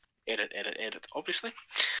Edit, obviously.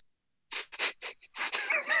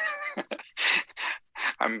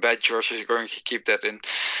 I'm bet George is going to keep that in.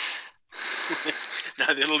 No,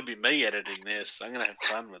 it'll be me editing this. I'm going to have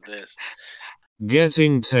fun with this.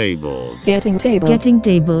 Getting tabled. Getting tabled. Getting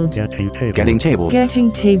tabled. Getting tabled. Getting tabled.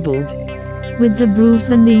 Getting tabled. With the Bruce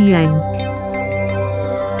and the Yank.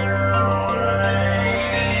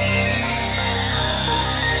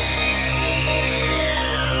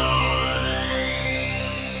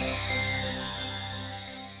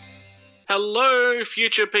 Hello,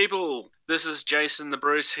 future people. This is Jason the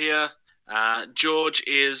Bruce here. George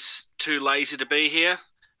is too lazy to be here.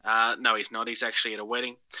 No, he's not. He's actually at a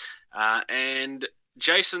wedding. And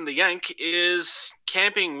Jason the Yank is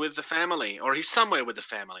camping with the family, or he's somewhere with the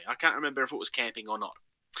family. I can't remember if it was camping or not.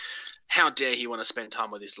 How dare he want to spend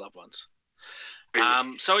time with his loved ones?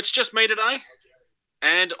 So it's just me today,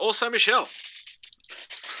 and also Michelle.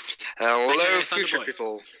 Hello, future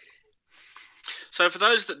people. So for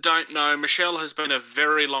those that don't know, Michelle has been a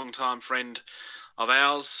very long-time friend of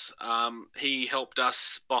ours. He helped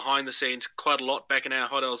us behind the scenes quite a lot back in our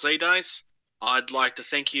Hot LZ days. I'd like to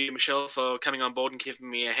thank you, Michelle, for coming on board and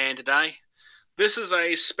giving me a hand today. This is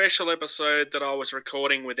a special episode that I was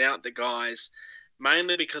recording without the guys,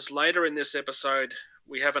 mainly because later in this episode,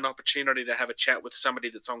 we have an opportunity to have a chat with somebody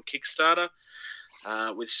that's on Kickstarter,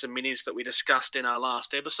 with some minis that we discussed in our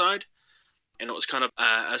last episode. And it was kind of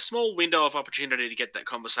a small window of opportunity to get that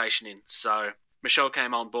conversation in. So Michelle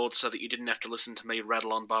came on board so that you didn't have to listen to me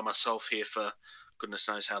rattle on by myself here for goodness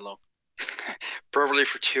knows how long. Probably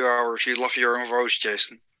for 2 hours. You love your own voice,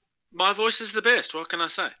 Jason. My voice is the best. What can I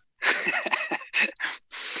say?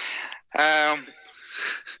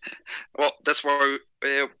 Well, that's why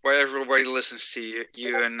everybody listens to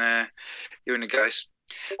you and the guys.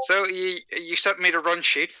 So you sent me the run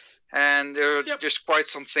sheet, and there's quite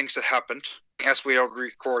some things that happened as we are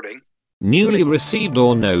recording. Newly received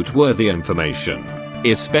or noteworthy information,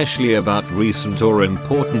 especially about recent or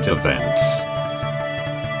important events.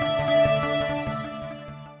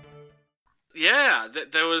 Yeah,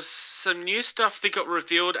 there was some new stuff that got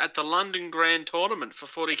revealed at the London Grand Tournament for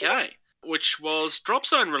 40k, which was Drop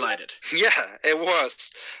Zone related. Yeah, it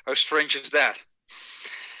was. How strange is that?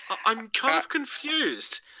 I'm kind of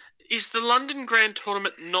confused. Is the London Grand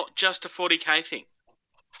Tournament not just a 40k thing?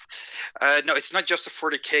 No, it's not just a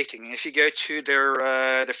 40k thing. If you go to their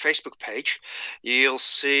Facebook page, you'll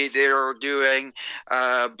see they're doing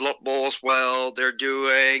Blood Bowl as well. They're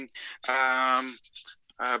doing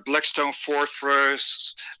Blackstone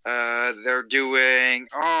Fortress. They're doing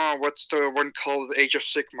what's the one called? Age of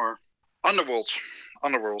Sigmar. Underworld. Oh,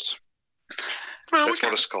 That's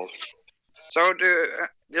what it's called. So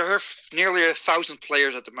there are nearly 1,000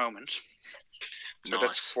 players at the moment. So nice.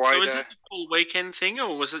 That's quite. So is this a full weekend thing,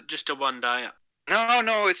 or was it just a one day?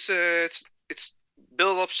 No. It's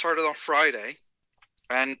build up started on Friday,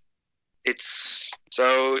 and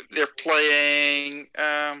they're playing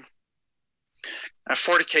a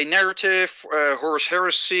 40k narrative, Horus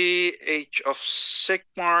Heresy, Age of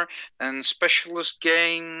Sigmar, and specialist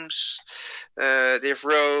games. They have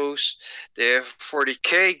Rose. They have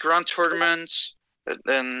 40k Grand Tournaments.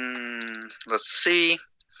 Then let's see.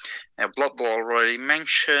 Blood Bowl already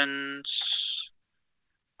mentioned.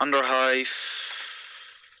 Underhive.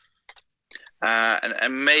 And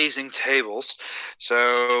amazing tables.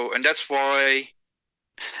 So, and that's why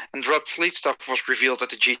Drop Fleet stuff was revealed at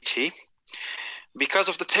the GT. Because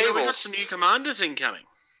of the tables. We got some new commanders incoming.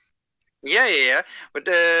 Yeah. But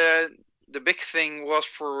the big thing was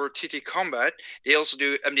for TT Combat. They also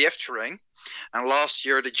do MDF terrain. And last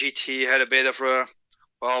year the GT had a bit of a,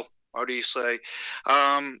 well, how do you say?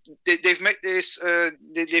 They've made this.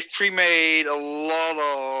 They've pre-made a lot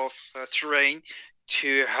of terrain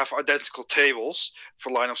to have identical tables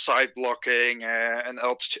for line of sight blocking and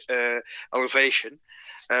elevation,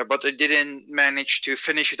 but they didn't manage to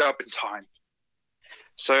finish it up in time.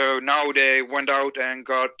 So now they went out and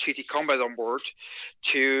got TT Combat on board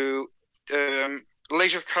to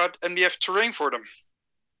laser cut MDF terrain for them.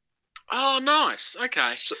 Oh, nice.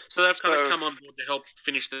 Okay. So they've kind of come on board to help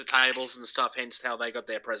finish the tables and stuff, hence how they got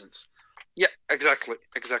their presence. Yeah, exactly.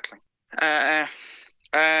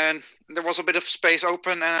 And there was a bit of space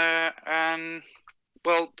open, and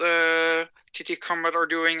well, the TT Combat are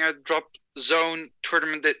doing a Drop Zone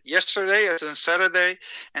tournament yesterday, as in Saturday,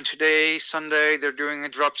 and today, Sunday, they're doing a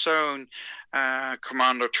Drop Zone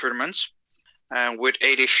Commander tournaments with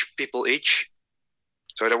 8-ish people each.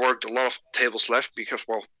 So there weren't a lot of tables left because,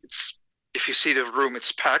 well, if you see the room,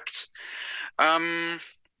 it's packed.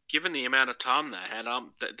 Given the amount of time they had,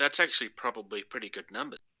 that's actually probably pretty good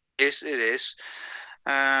numbers. It is.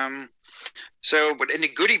 But in the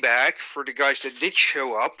goodie bag for the guys that did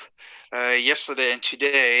show up yesterday and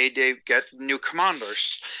today, they get new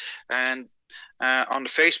commanders. And on the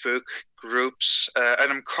Facebook groups,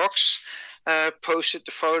 Adam Cox posted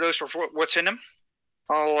the photos of what's in them.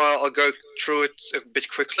 I'll go through it a bit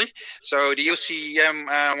quickly. So the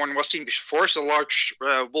UCM one was seen before. It's a large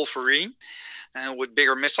Wolverine with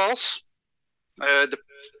bigger missiles. And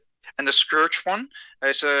the Scourge one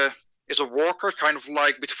is a walker, kind of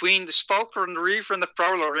like between the Stalker and the Reaver and the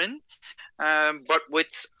Prowler in, but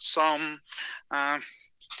with some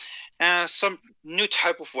new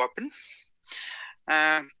type of weapon.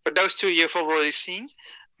 But those two you've already seen.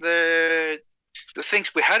 The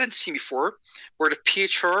things we hadn't seen before were the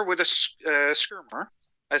PHR with a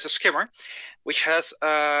skimmer, which has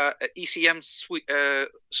an ECM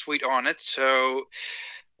suite on it, so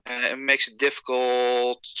it makes it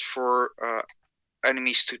difficult for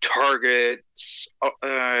enemies to target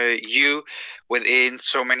you within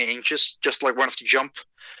so many inches, just like one of the jump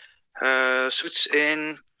suits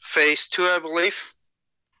in phase 2, I believe.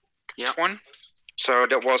 Yeah. One. So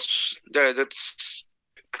that's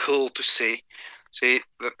cool to see. See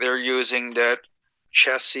that they're using that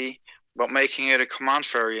chassis, but making it a command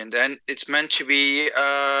variant, and it's meant to be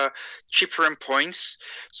cheaper in points.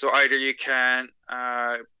 So either you can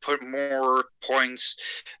put more points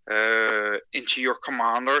into your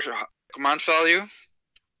command value,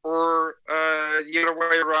 or the other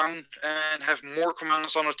way around, and have more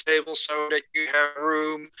commands on the table so that you have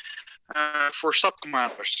room for sub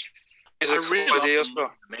commanders. I really love the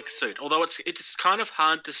mech suit, although it's kind of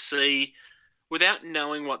hard to see without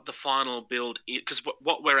knowing what the final build is, because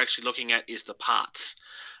what we're actually looking at is the parts.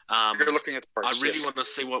 You're looking at the parts. I really want to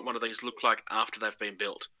see what one of these look like after they've been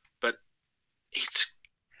built, but it's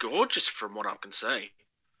gorgeous from what I can see.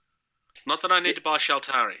 Not that I need to buy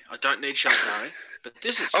Shaltari. I don't need Shaltari, but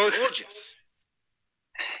this is gorgeous.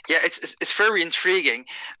 Yeah, it's very intriguing.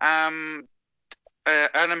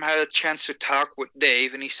 Adam had a chance to talk with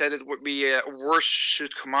Dave, and he said it would be a worse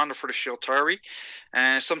suit commander for the Shaltari,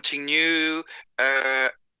 and something new,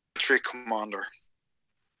 infantry commander.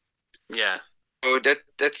 Yeah. So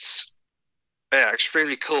that's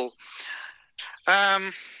extremely cool.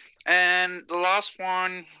 And the last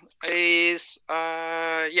one is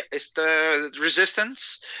it's the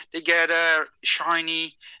Resistance. They get a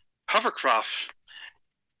shiny hovercraft.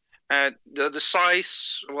 The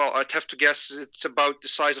size, well, I'd have to guess it's about the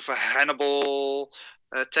size of a Hannibal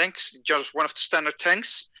tank, just one of the standard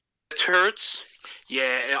tanks. The turrets.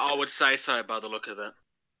 Yeah, I would say so by the look of it.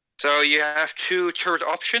 So you have two turret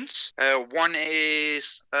options. One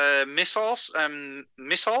is missiles, and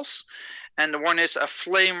the one is a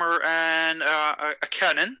flamer and a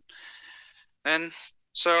cannon. And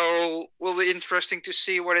so will be interesting to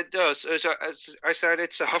see what it does. As I said,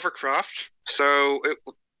 it's a hovercraft, so it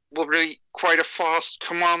will be quite a fast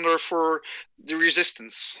commander for the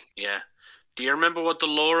Resistance. Yeah. Do you remember what the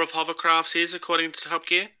lore of hovercrafts is according to Top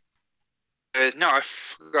Gear? No, I've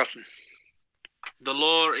forgotten. The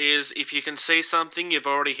lore is if you can see something, you've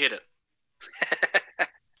already hit it.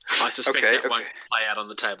 I suspect that won't play out on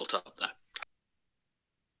the tabletop, though.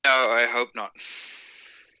 No, I hope not.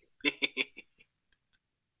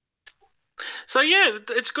 So yeah,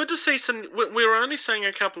 it's good to see some. We were only saying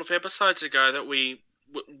a couple of episodes ago that we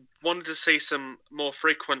wanted to see some more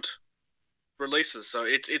frequent releases. So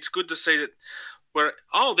it's good to see that we're.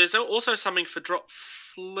 Oh, there's also something for Drop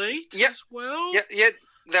Fleet as well. Yeah,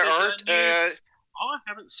 there are. I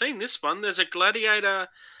haven't seen this one. There's a Gladiator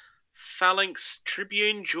Phalanx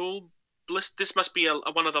Tribune Dual Bliss. This must be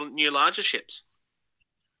one of the new larger ships.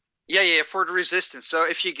 Yeah, for the Resistance. So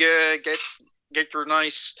if you get your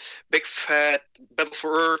nice big fat Battle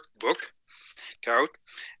for Earth book out,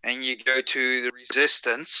 and you go to the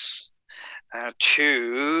Resistance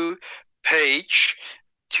to page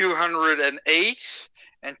 208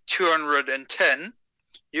 and 210,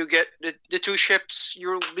 you get the two ships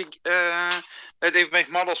you'll be that they've made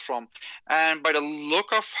models from, and by the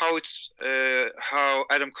look of how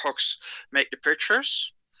Adam Cox made the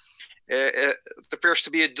pictures, it appears to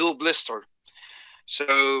be a dual blister.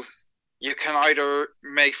 So you can either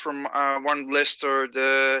make from one blister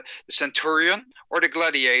the Centurion or the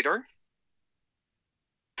Gladiator,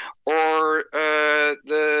 or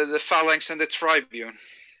the Phalanx and the Tribune.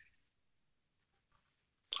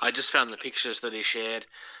 I just found the pictures that he shared.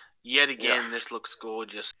 Yet again, this looks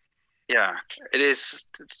gorgeous. Yeah, it is.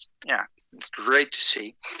 It's great to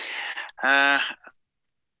see.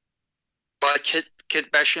 Like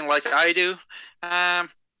kit bashing like I do.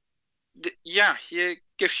 It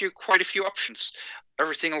gives you quite a few options.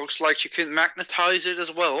 Everything looks like you can magnetize it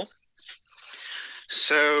as well.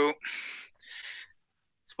 So,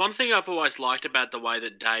 It's one thing I've always liked about the way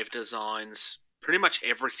that Dave designs pretty much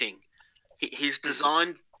everything. He's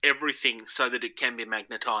designed everything so that it can be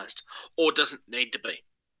magnetized, or doesn't need to be.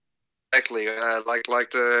 exactly,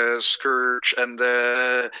 like the Scourge and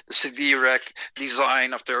the Sivirak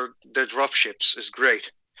design of their dropships is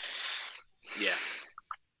great. Yeah.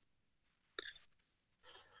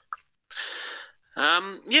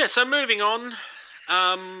 So moving on,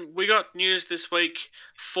 we got news this week.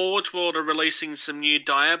 Forge World are releasing some new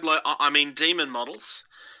Demon models.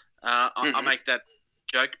 I make that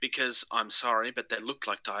joke because I'm sorry, but they look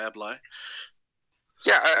like Diablo.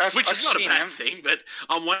 Yeah, which is I've not a seen bad them. thing, but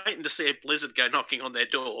I'm waiting to see if Blizzard go knocking on their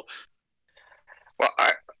door. Well,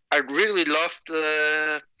 I really loved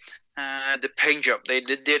the paint job they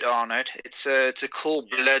did on it. It's a cool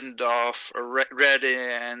blend of red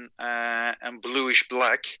and bluish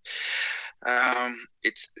black.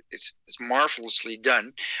 It's marvelously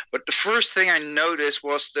done. But the first thing I noticed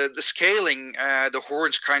was the scaling. The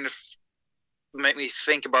horns kind of made me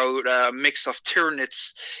think about a mix of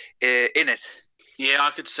Tyranids in it. Yeah, I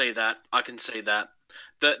could see that. I can see that.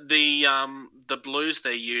 The blues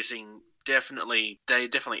they're using definitely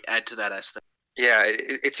add to that aesthetic. Yeah,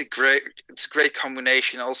 it's a great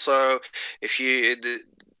combination. Also, if you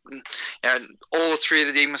all three of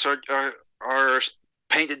the demons are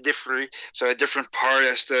painted differently, so a different part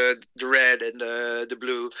as the red and the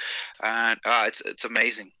blue, and it's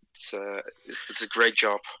amazing. It's a great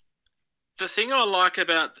job. The thing I like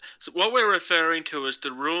about what we're referring to is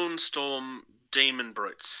the Ruinstorm Demon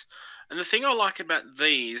Brutes, and the thing I like about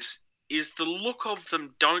these is the look of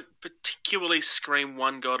them don't particularly scream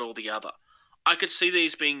one god or the other. I could see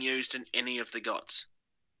these being used in any of the gods.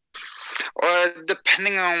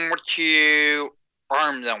 Depending on what you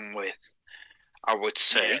arm them with, I would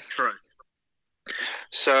say. Yeah, true.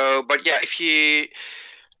 So, but yeah, you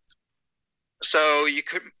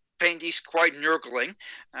could paint these quite nurgling,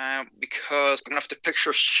 because one of the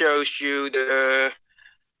pictures shows you the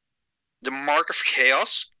mark of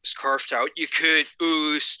chaos is carved out. You could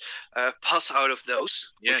ooze pus out of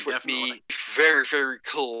those, which would be very, very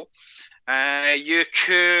cool. You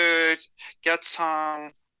could get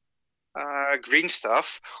some green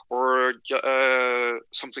stuff or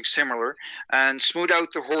something similar and smooth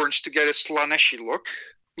out the horns to get a Slaaneshi look.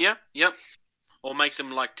 Yeah, yep. Or make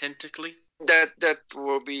them like tentacly. That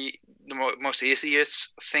will be the most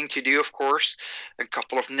easiest thing to do, of course. A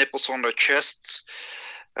couple of nipples on their chests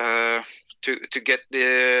to get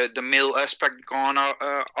the male aspect gone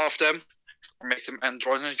off them, or make them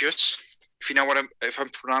androgynous. If you know if I'm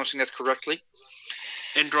pronouncing that correctly.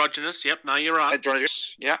 Androgynous, yep. No, you're right.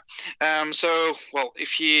 Androgynous, yeah. So, well,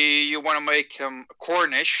 if you want to make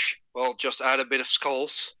Cornish, well, just add a bit of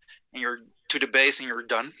skulls and you're to the base and you're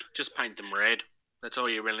done. Just paint them red. That's all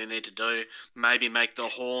you really need to do. Maybe make the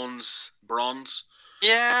horns bronze.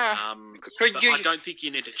 Yeah. I don't think you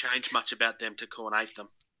need to change much about them to coordinate them.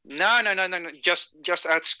 No. Just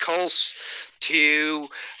add skulls to.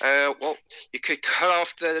 You could cut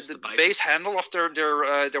off the base handle of their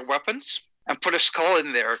weapons and put a skull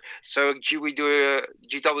in there. So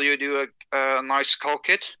GW do a nice skull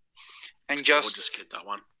kit, and gorgeous kit, that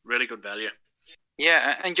one. Really good value.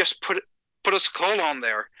 Yeah, and just put a skull on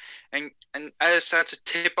there, and as at the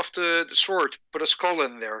tip of the sword, put a skull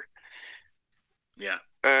in there. Yeah.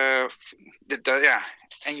 Yeah,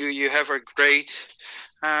 and you have a great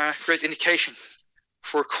indication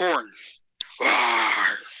for Khorne.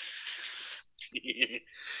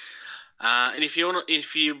 And if you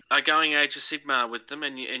are going Age of Sigmar with them,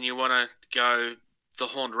 and you want to go the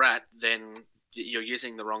Horned Rat, then you're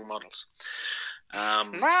using the wrong models.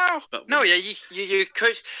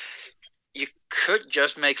 You could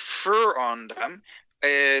just make fur on them.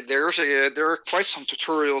 There are quite some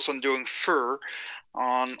tutorials on doing fur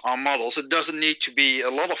on models. It doesn't need to be a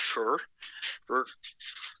lot of fur,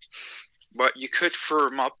 but you could fur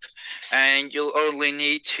them up, and you'll only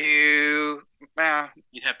need to.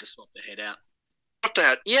 You'd have to swap the head out. Not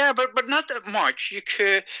that, yeah, but not that much. You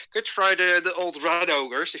could try the old rat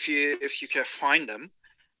ogres if you can find them.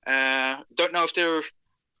 Don't know if they're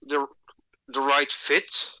the right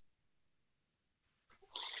fit.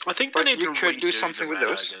 I think they need to could do something with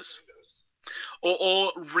those. Ogres.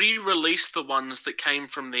 Or re-release the ones that came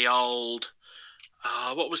from the old.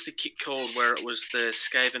 What was the kit called where it was the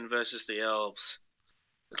Skaven versus the Elves?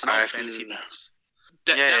 It's an old fantasy box.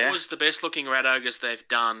 That was the best looking rat ogres they've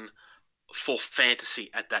done for fantasy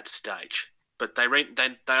at that stage. But they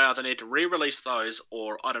either need to re-release those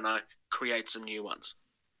or, I don't know, create some new ones.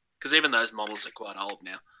 Because even those models are quite old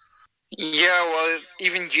now. Yeah, well,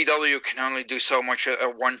 even GW can only do so much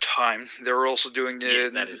at one time. They're also doing the. Yeah,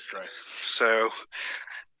 that is true. So,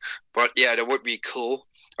 but yeah, that would be cool.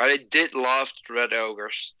 I did love Red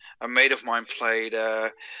Ogres. A mate of mine played,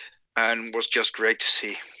 and was just great to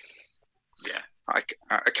see. Yeah. I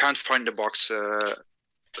can't find the box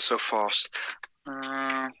so fast.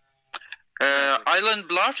 Island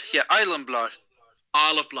Blood? Yeah, Island Blood.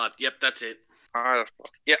 Isle of Blood. Yep, that's it. Isle of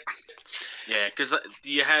Blood. Yeah. Yeah, because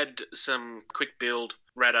you had some quick build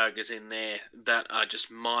rat ogres in there that are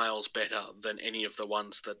just miles better than any of the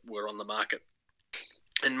ones that were on the market,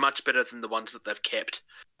 and much better than the ones that they've kept.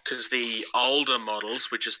 Because the older models,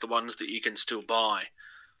 which is the ones that you can still buy,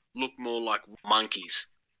 look more like monkeys.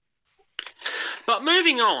 But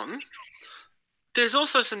moving on, there's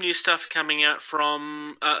also some new stuff coming out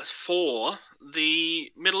from for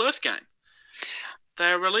the Middle Earth game.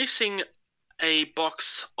 They're releasing a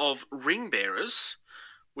box of ring bearers,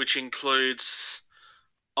 which includes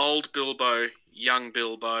old Bilbo, young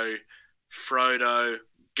Bilbo, Frodo,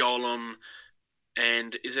 Gollum,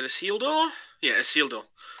 and is it Isildur? Yeah, Isildur.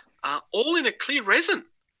 All in a clear resin,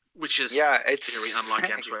 which is it's very unlike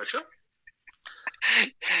Games Workshop.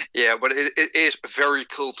 Yeah, but it is very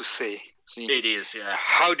cool to see. It is, yeah.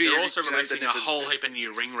 How do They're you also releasing a whole heap of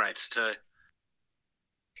new ring rates too.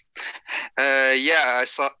 Yeah, I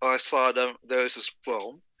saw those as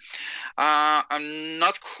well. I'm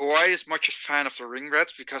not quite as much a fan of the ring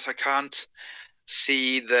rats because I can't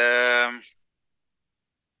see the.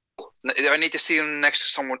 I need to see them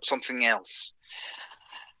next to something else.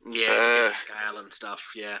 Yeah, to get the scale and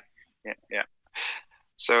stuff. Yeah. Yeah.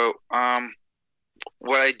 So,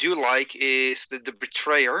 what I do like is the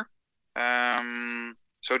betrayer.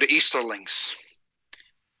 So the Easterlings.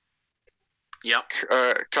 Yep.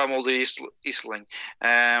 Camel the Easterling.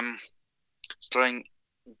 Starting,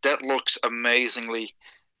 that looks amazingly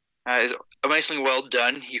well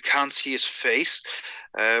done. You can't see his face,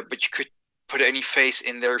 but you could put any face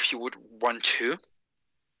in there if you would want to.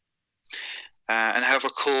 And have a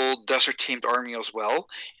cool desert themed army as well.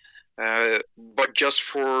 But just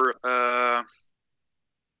for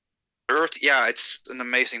Earth, yeah, it's an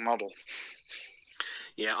amazing model.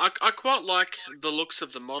 Yeah, I quite like the looks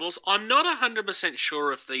of the models. I'm not 100%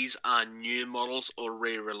 sure if these are new models or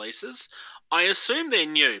re-releases. I assume they're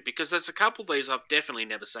new because there's a couple of these I've definitely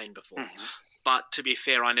never seen before. Mm-hmm. But to be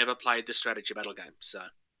fair, I never played the strategy battle game, so.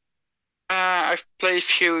 I've played a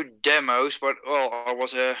few demos, but I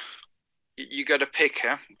was a. You got to pick,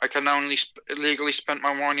 huh? I can only legally spend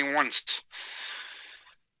my money once.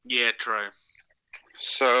 Yeah, true.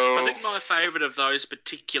 So I think my favourite of those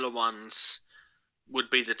particular ones would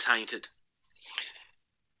be the Tainted.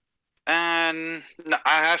 And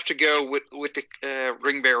I have to go with the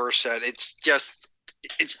ring bearer set. It's just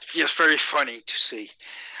very funny to see.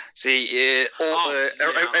 See,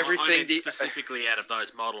 everything. Specifically out of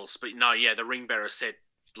those models, but no, yeah, the ring bearer set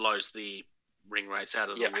blows the ring rates out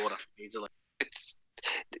of the water easily.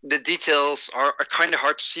 The details are kind of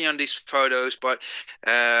hard to see on these photos, but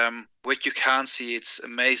what you can see, it's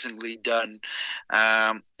amazingly done.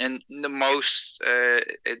 And the most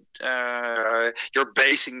your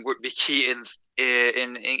basing would be key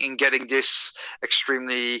in getting this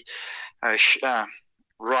extremely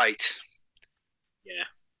right.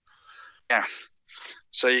 Yeah.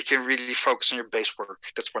 So you can really focus on your base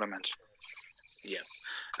work. That's what I meant. Yeah,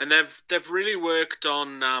 and they've really worked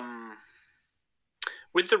on.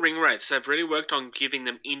 With the ring rates, they've really worked on giving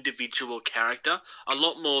them individual character a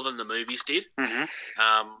lot more than the movies did,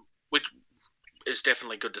 which is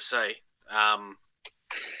definitely good to see.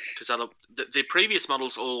 Because the previous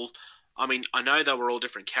models all, I mean, I know they were all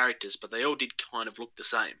different characters, but they all did kind of look the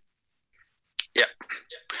same. Yeah.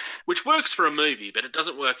 Which works for a movie, but it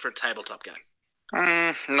doesn't work for a tabletop game.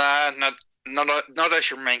 Nah, not as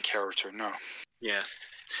your main character, no. Yeah.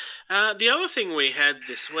 The other thing we had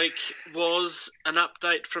this week was an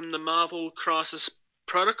update from the Marvel Crisis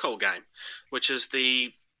Protocol game, which is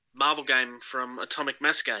the Marvel game from Atomic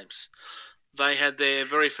Mass Games. They had their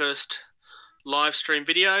very first live stream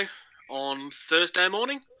video on Thursday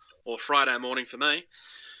morning, or Friday morning for me.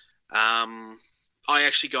 I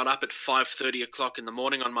actually got up at 5:30 o'clock in the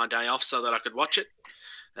morning on my day off so that I could watch it.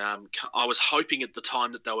 I was hoping at the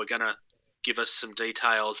time that they were going to give us some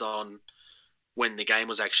details on when the game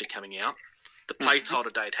was actually coming out. The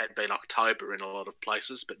placeholder date had been October in a lot of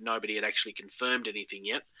places, but nobody had actually confirmed anything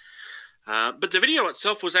yet. But the video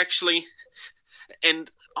itself was actually, and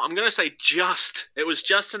I'm going to say it was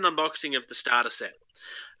just an unboxing of the starter set.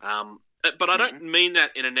 But I don't mean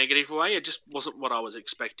that in a negative way. It just wasn't what I was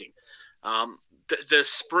expecting. The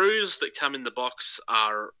sprues that come in the box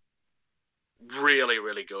are really,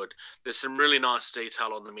 really good. There's some really nice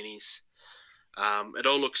detail on the minis. It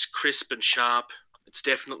all looks crisp and sharp. It's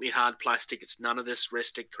definitely hard plastic. It's none of this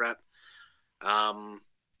restic crap.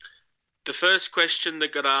 The first question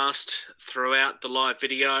that got asked throughout the live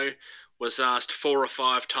video was asked 4 or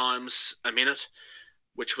 5 times a minute,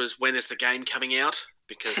 which was, when is the game coming out?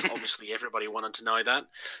 Because obviously everybody wanted to know that.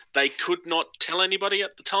 They could not tell anybody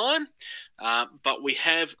at the time, but we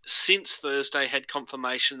have since Thursday had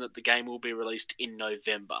confirmation that the game will be released in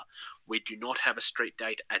November. We do not have a street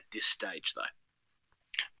date at this stage, though.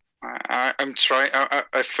 I'm trying.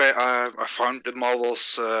 I found the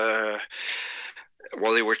models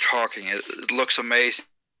while they were talking. It looks amazing.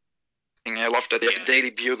 I love that the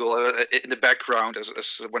Daily Bugle in the background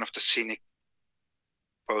as one of the scenic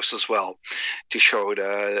posts as well to show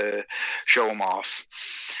them off.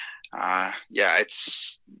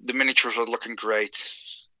 It's the miniatures are looking great.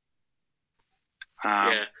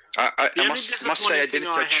 I must say I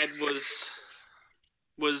didn't touch.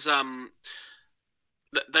 Was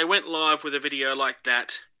they went live with a video like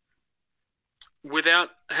that without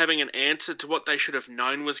having an answer to what they should have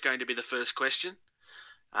known was going to be the first question.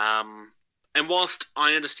 And whilst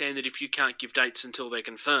I understand that if you can't give dates until they're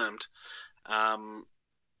confirmed,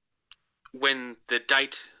 when the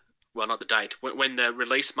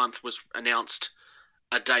release month was announced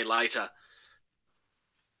a day later,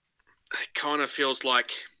 it kind of feels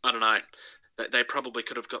like, I don't know, that they probably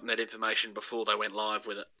could have gotten that information before they went live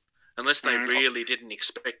with it. Unless they really didn't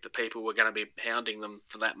expect that people were going to be hounding them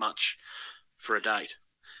for that much for a date.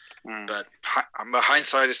 But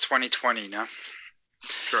hindsight is 2020 now.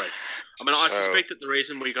 True. I mean, I suspect that the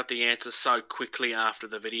reason we got the answer so quickly after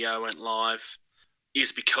the video went live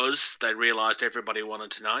is because they realised everybody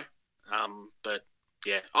wanted to know. But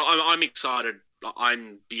yeah, I'm excited.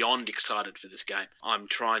 I'm beyond excited for this game. I'm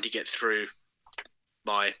trying to get through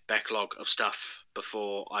my backlog of stuff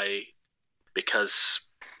because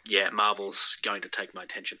Marvel's going to take my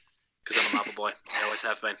attention. Because I'm a Marvel boy. I always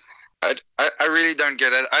have been. I really don't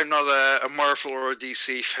get it. I'm not a Marvel or a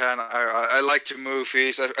DC fan. I like the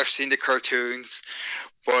movies. I've seen the cartoons,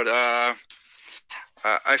 but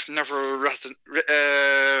I've never read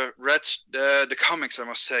the comics, I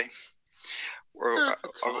must say. I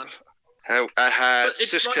had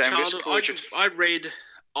Siska and Whisker. I read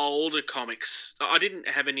older comics. I didn't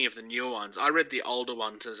have any of the newer ones. I read the older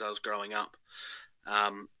ones as I was growing up.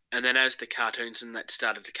 And then as the cartoons and that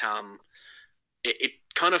started to come, it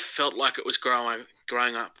kind of felt like it was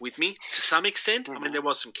growing up with me to some extent. I mean, there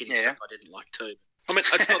was some kiddie stuff I didn't like too. I mean,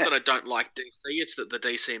 it's not that I don't like DC, it's that the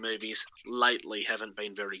DC movies lately haven't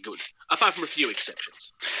been very good, apart from a few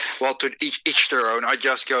exceptions. Well, to each their own. I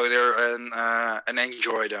just go there and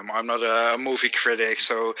enjoy them. I'm not a movie critic,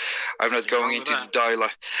 so I'm not going into the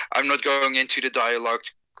dialogue. I'm not going into the dialogue.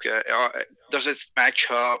 Does it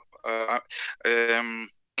match up?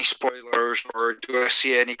 Any spoilers, or do I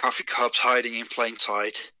see any coffee cups hiding in plain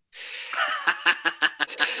sight?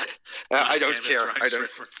 I don't care. I don't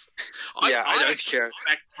care. I'm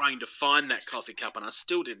back trying to find that coffee cup, and I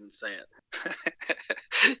still didn't see it.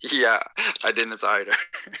 Yeah, I didn't either.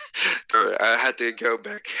 I had to go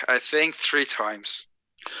back, I think, 3 times.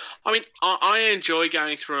 I mean, I enjoy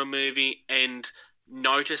going through a movie and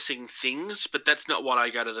noticing things, but that's not what I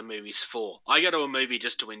go to the movies for. I go to a movie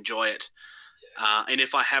just to enjoy it. And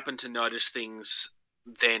if I happen to notice things,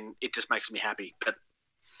 then it just makes me happy. But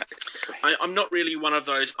I'm not really one of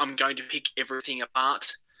those, I'm going to pick everything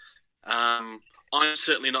apart. I'm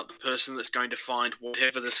certainly not the person that's going to find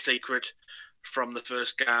whatever the secret from the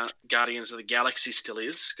first Guardians of the Galaxy still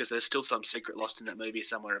is, because there's still some secret lost in that movie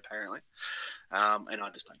somewhere, apparently. And I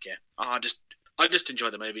just don't care. I just enjoy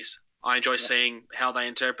the movies. I enjoy seeing how they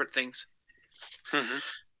interpret things. Mm-hmm.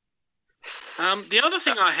 The other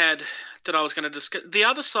thing I had that I was going to discuss, the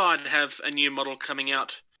other side have a new model coming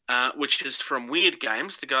out, which is from Weird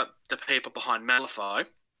Games. They got the people behind Malifaux,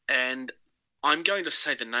 and I'm going to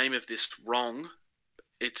say the name of this wrong.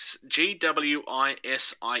 It's Gwisin.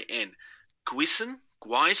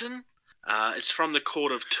 Gwisin. It's from the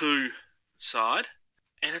Court of Two side,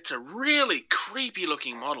 and it's a really creepy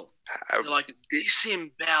looking model. They're like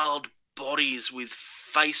disemboweled bodies with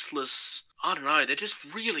faceless. I don't know. They're just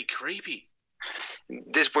really creepy.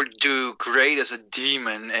 This would do great as a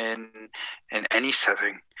demon in any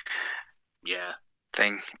setting. Yeah.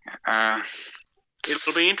 Thing.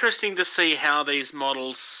 It'll be interesting to see how these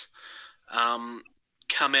models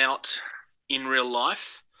come out in real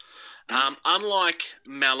life. Unlike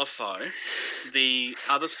Malifaux, the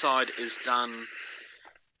other side is done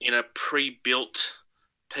in a pre-built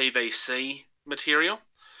PVC material,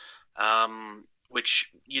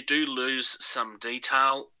 which you do lose some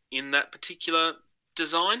detail in that particular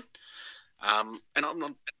design. And I'm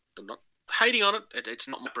not hating on it. It's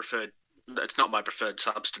not my preferred. It's not my preferred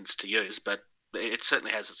substance to use, but it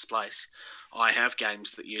certainly has its place. I have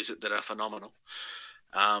games that use it that are phenomenal.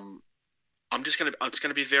 It's going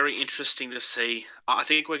to be very interesting to see. I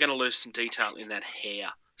think we're going to lose some detail in that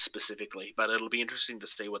hair specifically, but it'll be interesting to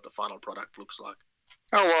see what the final product looks like.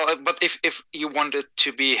 Oh, well, but if you want it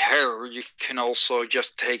to be hair, you can also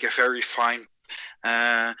just take a very fine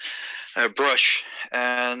brush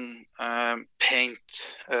and paint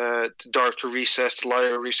the darker recess, the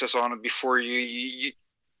lighter recess on it before you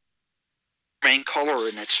main color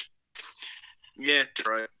in it. Yeah,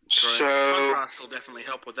 true. So contrast will definitely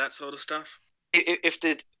help with that sort of stuff.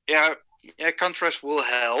 Contrast will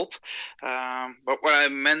help. But what I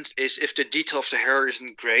meant is, if the detail of the hair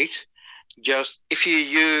isn't great, just if you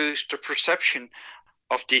use the perception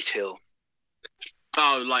of detail.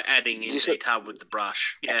 Oh, like adding in detail with the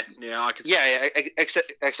brush. Yeah, I can see. Yeah,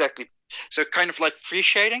 exactly. So kind of like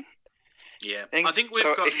pre-shading. Yeah, I think we've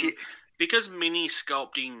got because mini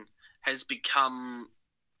sculpting has become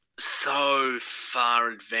so far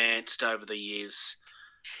advanced over the years.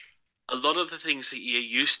 A lot of the things that you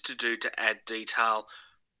used to do to add detail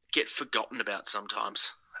get forgotten about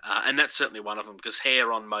sometimes, and that's certainly one of them. Because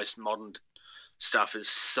hair on most modern stuff is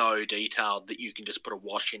so detailed that you can just put a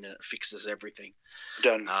wash in and it fixes everything.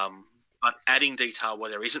 Done. But adding detail where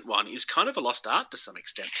there isn't one is kind of a lost art to some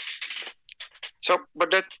extent. So,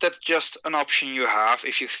 but that's just an option you have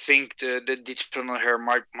if you think the detail on the hair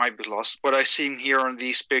might be lost. What I see here on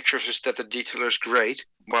these pictures is that the detail is great,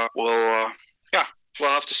 but we'll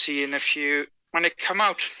have to see in a few when they come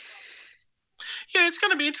out. Yeah, it's going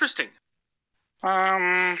to be interesting.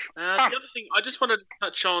 The other thing, I just wanted to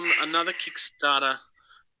touch on another Kickstarter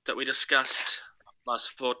that we discussed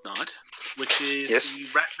last fortnight, which is the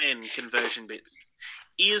Ratman conversion bit.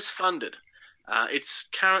 Is funded. It's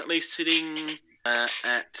currently sitting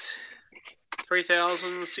at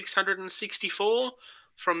 3,664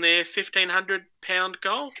 from their £1,500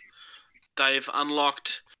 goal. They've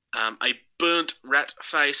unlocked a burnt rat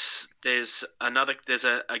face. There's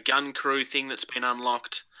a gun crew thing that's been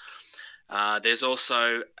unlocked. There's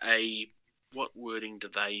also what wording do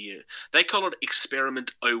they use? They call it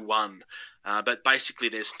Experiment 01, but basically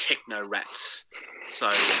there's techno rats.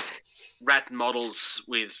 So rat models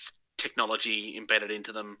with technology embedded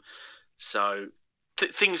into them. So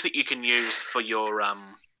things that you can use for your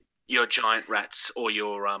giant rats or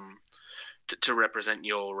your to represent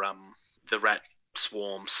your the rat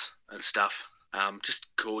swarms and stuff. Just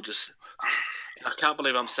gorgeous. I can't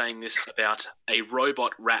believe I'm saying this about a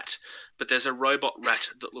robot rat, but there's a robot rat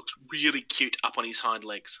that looks really cute up on his hind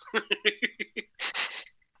legs.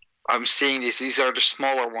 I'm seeing these. These are the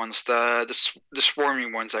smaller ones, the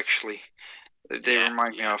swarmy ones, actually. They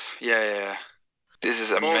remind me of. Yeah. This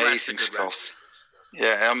is amazing sculpt.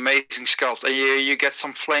 Yeah, amazing sculpt. And you get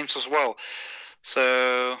some flames as well.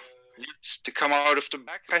 So, to come out of the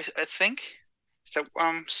back, I think. Is that what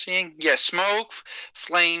I'm seeing? Yeah, smoke,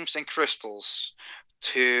 flames, and crystals.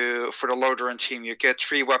 For the loader and team, you get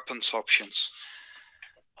 3 weapons options.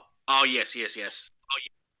 Oh yes. Yeah,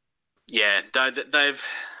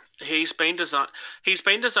 he's been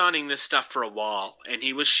designing this stuff for a while, and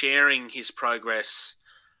he was sharing his progress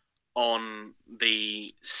on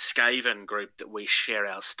the Skaven group that we share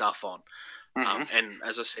our stuff on. Mm-hmm. And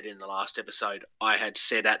as I said in the last episode, I had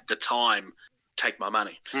said at the time, take my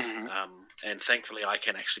money. Mm-hmm. And thankfully I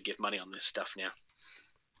can actually give money on this stuff now.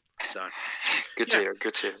 So good to hear.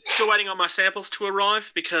 Still waiting on my samples to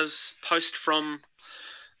arrive because post from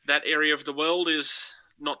that area of the world is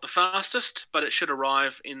not the fastest, but it should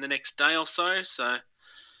arrive in the next day or so. So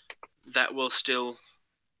that will still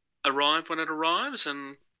arrive when it arrives,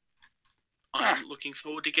 and I'm looking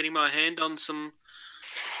forward to getting my hand on some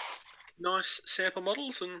nice sample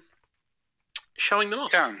models and showing them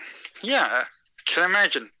off. Yeah, can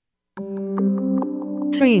imagine.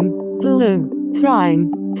 Trim, glue,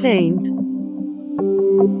 prime, paint.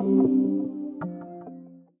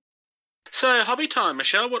 So, hobby time,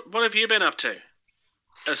 Michelle. What have you been up to?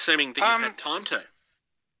 Assuming that you've had time to.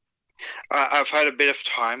 I've had a bit of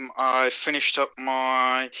time. I finished up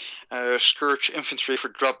my Scourge infantry for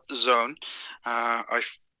Drop Zone. I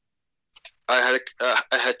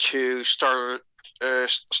had 2 starter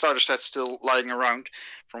sets still lying around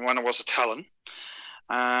from when I was a Talon,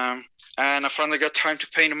 and I finally got time to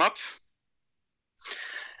paint them up.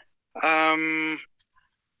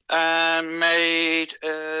 And made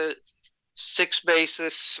 6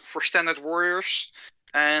 bases for standard warriors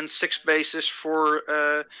and 6 bases for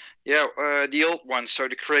the old ones, so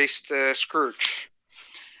the crazed Scourge.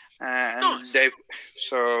 and Nice. they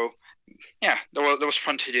so. Yeah, that was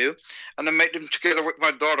fun to do, and I made them together with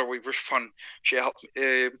my daughter, which was fun. She helped.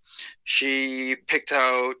 She picked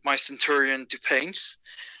out my Centurion to paint,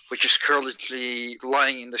 which is currently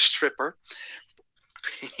lying in the stripper.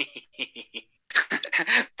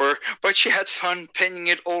 But she had fun painting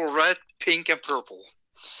it all red, pink, and purple.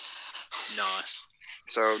 Nice.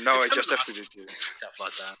 So no, It's I just kinda have to nice. do Stuff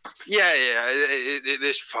like that. Yeah, it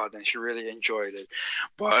is fun, and she really enjoyed it.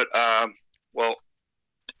 But well,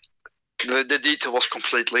 the detail was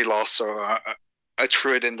completely lost, so I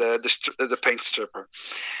threw it in the paint stripper.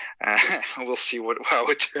 We'll see how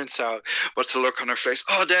it turns out. But the look on her face,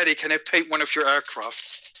 oh, Daddy, can I paint one of your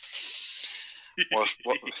aircraft?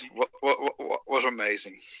 was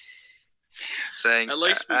amazing. Saying At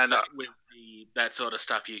least with, and that sort of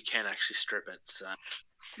stuff, you can actually strip it. So.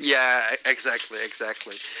 yeah, exactly.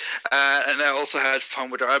 And I also had fun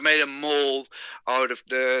with her. I made a mold out of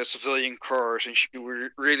the civilian cars, and she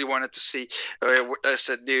really wanted to see what I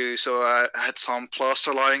said do. So I had some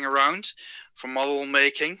plaster lying around for model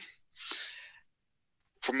making.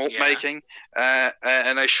 And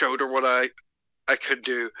I showed her what I could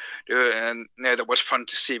do, and yeah, that was fun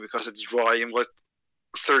to see because it's dry in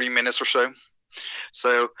 30 minutes or so.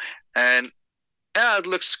 So, and yeah, it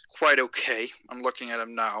looks quite okay. I'm looking at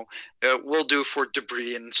them now. We'll do for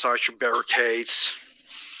debris inside your barricades.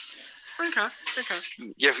 Okay.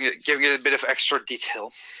 Giving it a bit of extra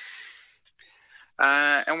detail.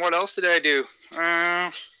 And what else did I do?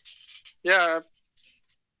 Yeah.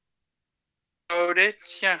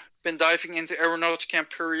 Yeah, been diving into Aeronautica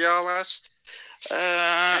Imperialis.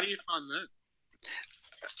 How do you find that?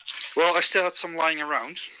 Well, I still had some lying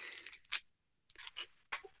around.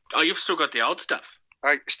 Oh, you've still got the old stuff.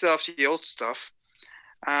 I still have the old stuff.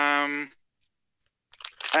 And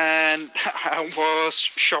I was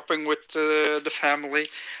shopping with the family,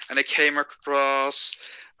 and I came across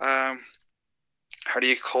how do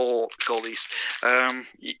you call these?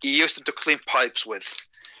 You use them to clean pipes with.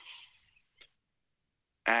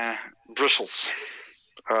 Bristles.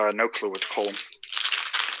 No clue what to call them.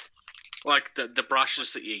 Like the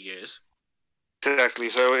brushes that you use. Exactly.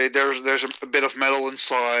 So there's a bit of metal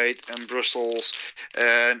inside and bristles,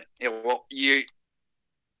 and you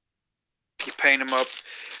paint them up,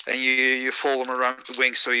 and you fold them around the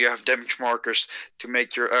wings so you have damage markers to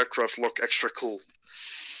make your aircraft look extra cool.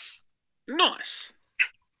 Nice.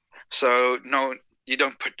 So no, you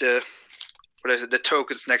don't put the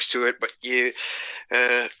tokens next to it, but you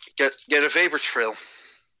get a vapor trail.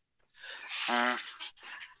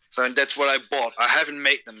 So that's what I bought. I haven't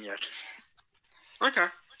made them yet. Okay.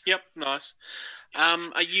 Yep. Nice.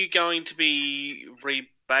 Are you going to be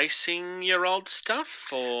rebasing your old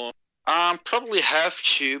stuff, or? Probably have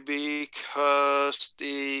to because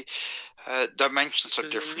the dimensions are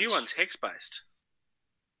different. The new one's hex based.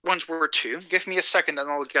 Ones were 2. Give me a second and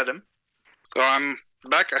I'll get them. So I'm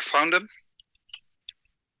back. I found them.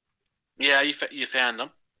 Yeah, you found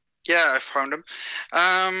them. Yeah, I found them.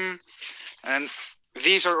 And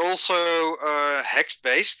these are also hex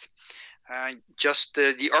based. Just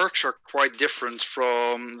the arcs are quite different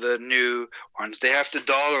from the new ones. They have the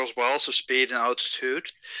dollar as well, so speed and altitude.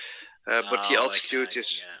 But the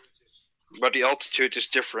altitude is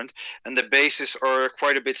different, and the bases are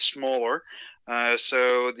quite a bit smaller.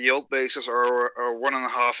 So the old bases are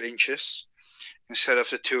 1.5 inches instead of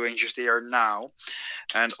the 2 inches they are now,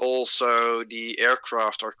 and also the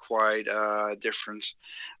aircraft are quite different.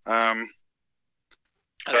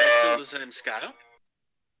 Are they still the same scale?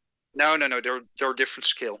 No, they're different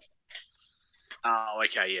scale. Oh,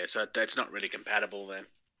 okay, yeah. So that's not really compatible then.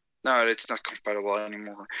 No, it's not compatible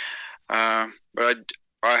anymore. But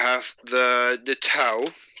I have the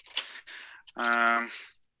Tau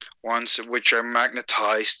ones which are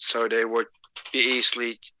magnetized, so they would be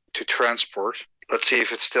easily to transport. Let's see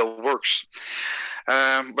if it still works.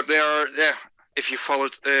 But they are, yeah. If you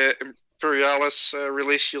followed Imperialis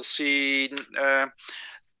release, you'll see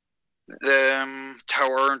the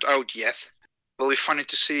Tau aren't out yet. It'll be funny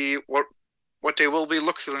to see what they will be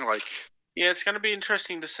looking like. Yeah, it's going to be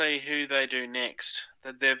interesting to see who they do next.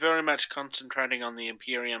 They're very much concentrating on the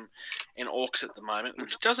Imperium and Orcs at the moment,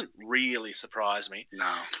 which doesn't really surprise me.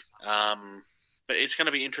 No. But it's going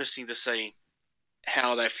to be interesting to see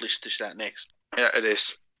how they flesh that next. Yeah, it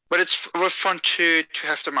is. But it was fun to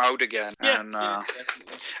have them out again. Yeah, and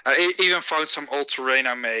definitely. I even found some old terrain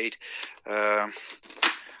I made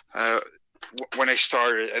when I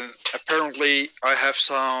started. And apparently I have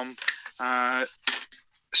some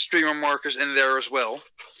streamer markers in there as well.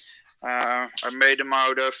 I made them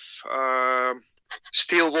out of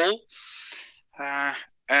steel wool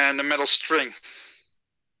and a metal string.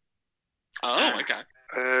 Oh, okay.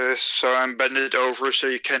 So I'm bending it over so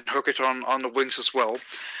you can hook it on the wings as well.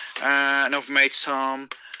 And I've made some,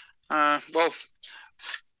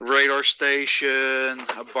 radar station,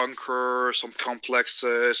 a bunker, some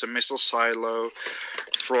complexes, a missile silo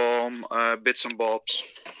from bits and bobs.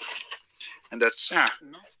 And that's,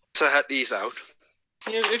 so I had these out.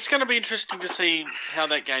 Yeah, it's going to be interesting to see how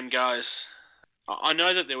that game goes. I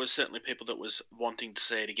know that there was certainly people that was wanting to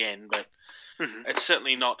see it again, but it's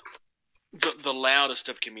certainly not the loudest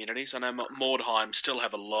of communities. I know Mordheim still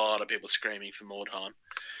have a lot of people screaming for Mordheim.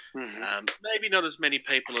 Maybe not as many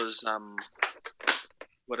people as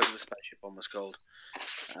whatever the spaceship one was called,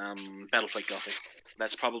 Battlefleet Gothic.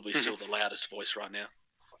 That's probably still the loudest voice right now,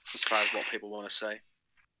 as far as what people want to say.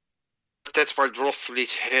 That's why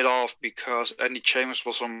Dropfleet hit off, because Andy Chambers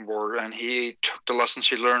was on board and he took the lessons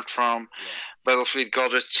he learned from Battlefleet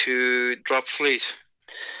Gothic to Dropfleet.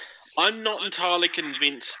 I'm not entirely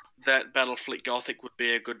convinced that Battlefleet Gothic would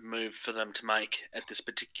be a good move for them to make at this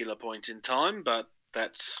particular point in time, but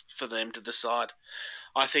that's for them to decide.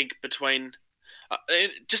 I think between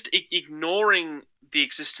just ignoring the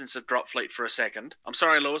existence of Dropfleet for a second. I'm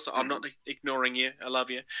sorry, Lewis. I'm not ignoring you. I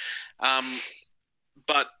love you.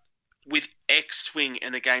 But with X-Wing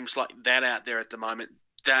and the games like that out there at the moment,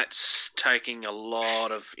 that's taking a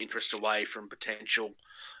lot of interest away from potential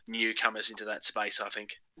newcomers into that space, I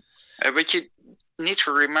think. But you need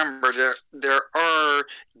to remember there are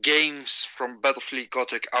games from Battlefleet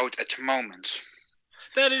Gothic out at the moment.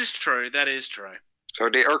 That is true. So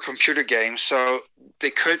they are computer games, so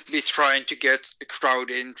they could be trying to get a crowd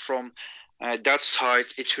in from that side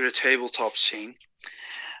into the tabletop scene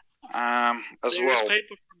as well.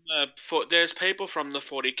 There's people from the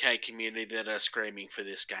 40k community that are screaming for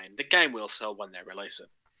this game. The game will sell when they release it.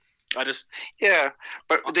 But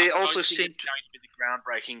they also seem it's going to be the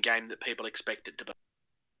groundbreaking game that people expect it to be.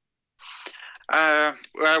 Well,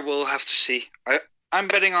 we'll have to see. I'm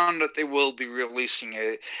betting on that they will be releasing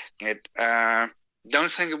it.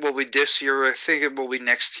 Don't think it will be this year. I think it will be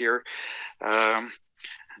next year. I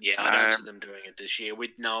don't see them doing it this year.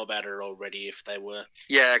 We'd know about it already if they were.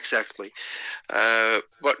 Yeah, exactly.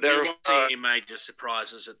 But there won't see any major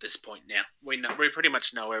surprises at this point now. We pretty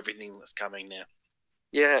much know everything that's coming now.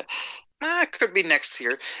 Yeah, it could be next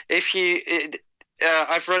year.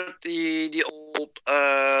 I've read the old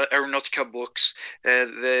Aeronautica books.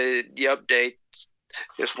 The update.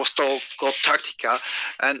 It was called Tactica,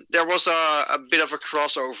 and there was a bit of a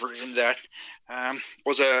crossover in that.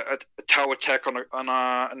 Was a Tau attack on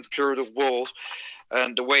an Imperial world,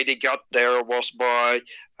 and the way they got there was by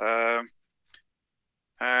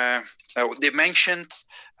they mentioned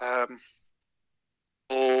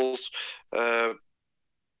old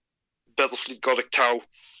Battlefleet Gothic Tau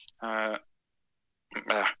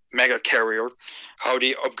mega carrier, how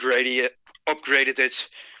they upgraded it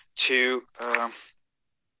to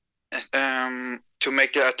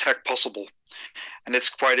make the attack possible, and it's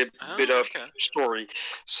quite a bit of story.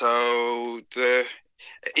 So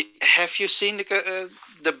have you seen the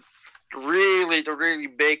really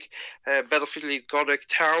big Battlefleet Gothic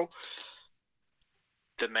Tau?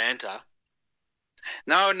 The Manta?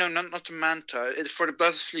 No, not the Manta. It's for the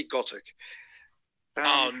Battlefleet Gothic.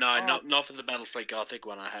 Not for the Battlefleet Gothic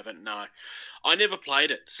one. I haven't. No, I never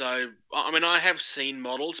played it. So I mean, I have seen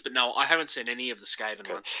models, but no, I haven't seen any of the Skaven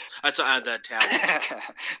ones. That's the Tower.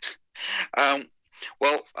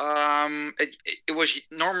 It was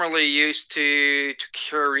normally used to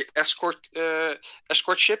carry escort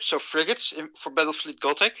ships, so frigates for Battlefleet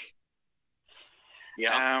Gothic.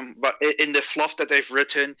 Yeah. But in the fluff that they've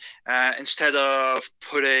written, instead of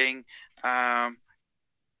putting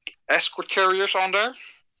escort carriers on there,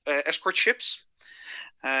 escort ships,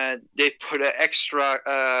 they put an extra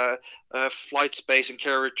flight space and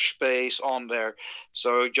carriage space on there.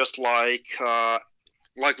 So just like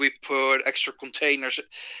we put extra containers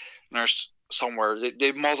somewhere,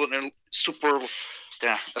 they modeled a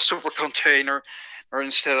super container, or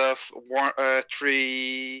instead of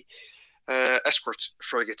 3 escort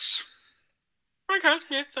frigates. Okay,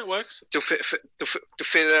 yeah, that works. To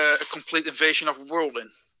fit a complete invasion of a world in.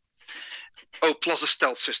 Oh, plus a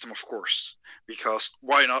stealth system, of course, because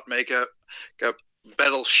why not make a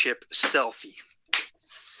battleship stealthy?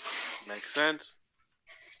 Makes sense.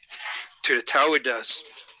 To the Tau it does.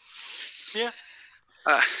 Yeah.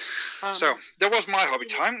 So that was my hobby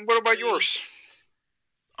time. What about yours?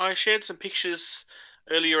 I shared some pictures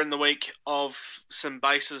earlier in the week of some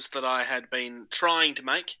bases that I had been trying to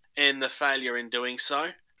make, and the failure in doing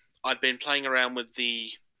so. I'd been playing around with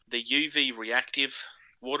the UV reactive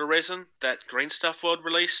water resin that Green Stuff World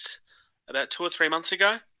released about 2 or 3 months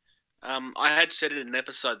ago. I had said in an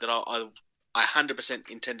episode that I I 100%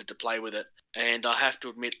 intended to play with it, and I have to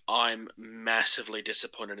admit I'm massively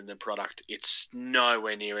disappointed in the product. It's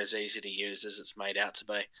nowhere near as easy to use as it's made out to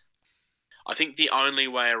be. I think the only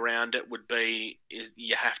way around it would be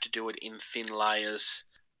you have to do it in thin layers.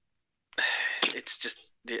 It's just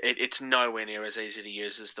it's nowhere near as easy to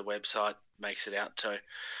use as the website makes it out to.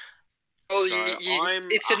 Well, So I'm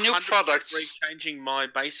it's a new 100% product. Rechanging my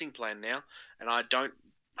basing plan now, and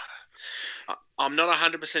I'm not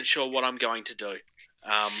 100% sure what I'm going to do.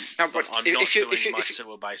 No, but I'm not doing my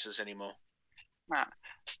sewer bases anymore.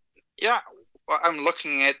 Yeah, well, I'm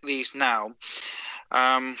looking at these now.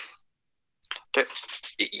 Okay.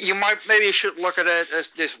 You should look at it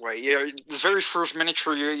as this way. The very first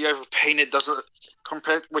miniature you ever painted doesn't,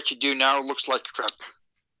 compared to what you do now, looks like crap.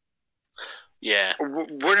 Yeah.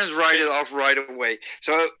 Wouldn't write it off right away.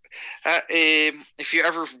 So, if you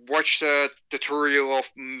ever watch the tutorial of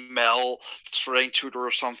Mel, Terrain Tutor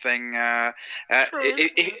or something,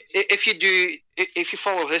 if you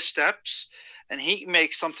follow his steps, and he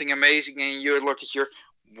makes something amazing, and you look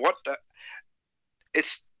at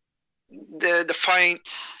it's the fine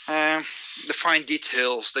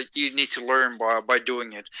details that you need to learn by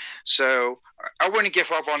doing it. So I wouldn't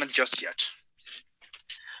give up on it just yet.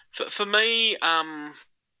 For me,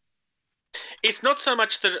 it's not so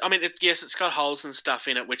much that yes, it's got holes and stuff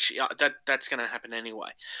in it, which that's going to happen anyway.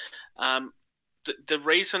 The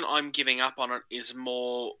reason I'm giving up on it is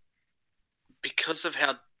more because of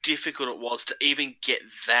how difficult it was to even get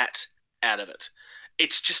that out of it.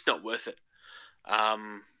 It's just not worth it.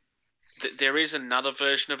 There is another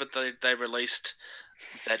version of it that they released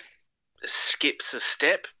that skips a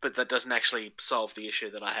step, but that doesn't actually solve the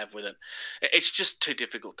issue that I have with it. It's just too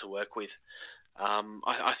difficult to work with.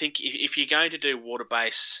 I think if you're going to do water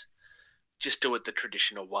base, just do it the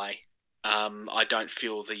traditional way. I don't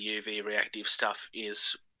feel the UV reactive stuff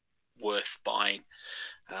is worth buying.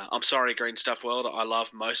 I'm sorry, Green Stuff World. I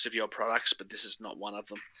love most of your products, but this is not one of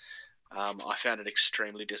them. I found it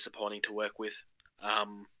extremely disappointing to work with.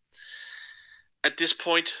 At this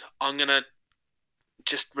point, I'm going to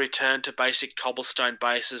just return to basic cobblestone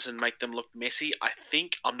bases and make them look messy. I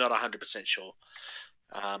think. I'm not 100% sure.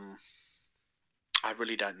 I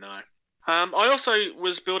really don't know. I also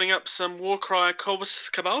was building up some Warcry Corvus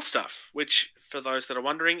Cabal stuff, which, for those that are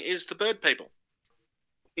wondering, is the bird people.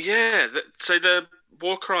 Yeah, so the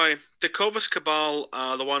Warcry, the Corvus Cabal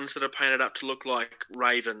are the ones that are painted up to look like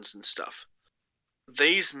ravens and stuff.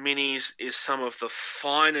 These minis is some of the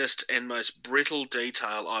finest and most brittle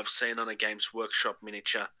detail I've seen on a Games Workshop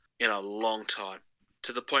miniature in a long time.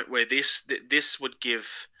 To the point where this would give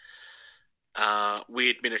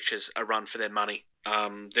Weird Miniatures a run for their money.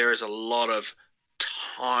 There is a lot of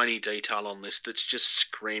tiny detail on this that's just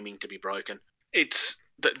screaming to be broken. It's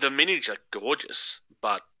the minis are gorgeous,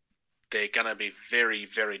 but they're going to be very,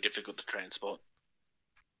 very difficult to transport.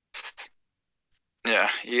 Yeah,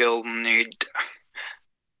 you'll need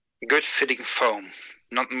good fitting foam,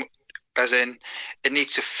 not as in it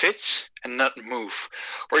needs to fit and not move.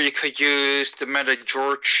 Or you could use the method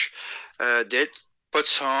George did. Put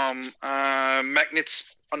some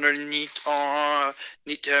magnets underneath or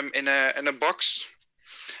need them in a box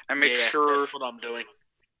and make sure. That's what I'm doing.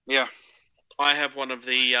 Yeah, I have one of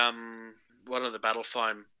the Battle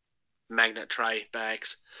Foam magnet tray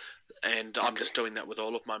bags, and I'm just doing that with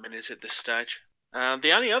all of my minis at this stage.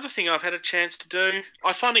 The only other thing I've had a chance to do,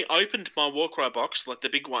 I finally opened my Warcry box, like the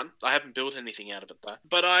big one. I haven't built anything out of it though,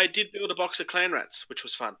 but I did build a box of clan rats, which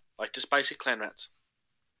was fun, like just basic clan rats.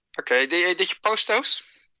 Okay, did you post those?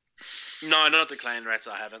 No, not the clan rats.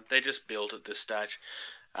 I haven't. They're just built at this stage.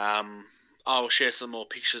 I'll share some more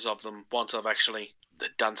pictures of them once I've actually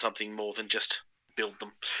done something more than just build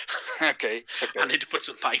them. Okay. I need to put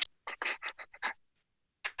some paint.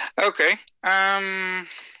 Okay.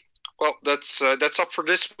 Well, that's up for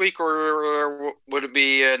this week, or would it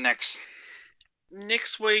be next?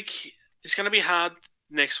 Next week it's going to be hard.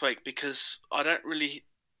 Next week because I don't really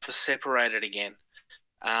separate it again.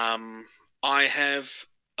 I have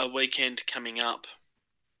a weekend coming up,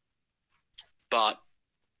 but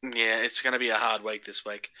yeah, it's going to be a hard week this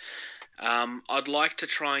week. I'd like to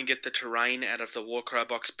try and get the terrain out of the Warcry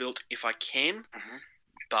box built if I can,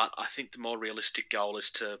 but I think the more realistic goal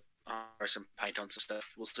is to throw some paint on some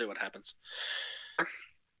stuff. We'll see what happens.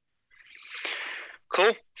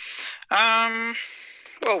 Cool.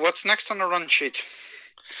 Well, what's next on the run sheet?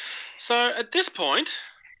 So at this point,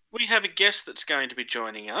 we have a guest that's going to be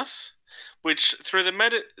joining us, which through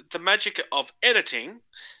the magic of editing,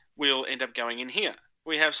 will end up going in here.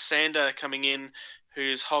 We have Sander coming in,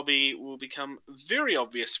 whose hobby will become very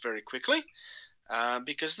obvious very quickly.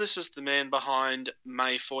 because this is the man behind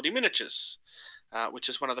May 40 Miniatures, which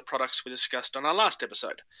is one of the products we discussed on our last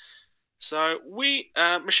episode. So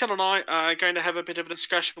Michelle and I are going to have a bit of a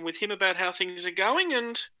discussion with him about how things are going,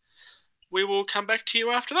 and we will come back to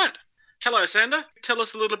you after that. Hello, Sander. Tell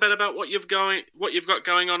us a little bit about what you've got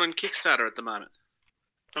going on Kickstarter at the moment.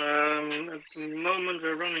 At the moment,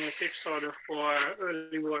 we're running a Kickstarter for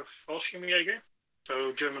Early War Fallschirmjäger,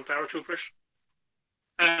 so German paratroopers.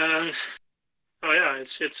 And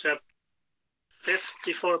it's at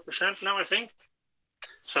 54% now, I think.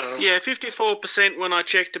 So yeah, 54% when I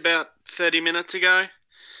checked about 30 minutes ago.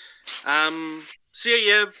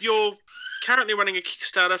 You're currently running a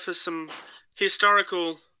Kickstarter for some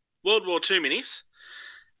historical World War II minis.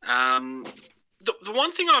 The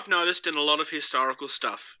one thing I've noticed in a lot of historical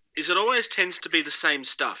stuff is it always tends to be the same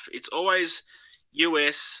stuff. It's always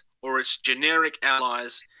US or it's generic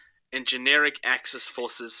allies and generic Axis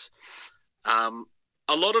forces.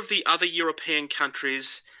 A lot of the other European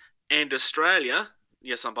countries and Australia,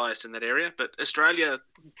 yes, I'm biased in that area, but Australia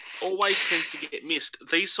always tends to get missed.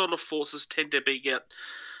 These sort of forces tend to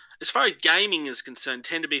as far as gaming is concerned,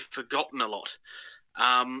 tend to be forgotten a lot.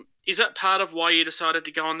 Is that part of why you decided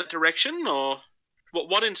to go in that direction, or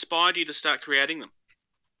what inspired you to start creating them?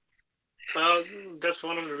 Well, that's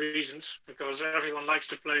one of the reasons, because everyone likes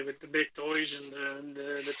to play with the big toys and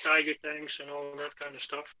the Tiger tanks and all that kind of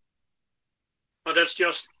stuff. But that's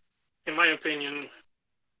just, in my opinion,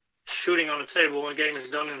 shooting on a table. A game is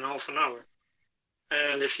done in half an hour.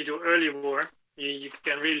 And if you do early war, you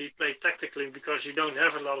can really play tactically because you don't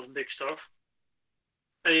have a lot of big stuff.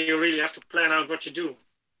 And you really have to plan out what you do.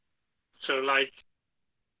 So, in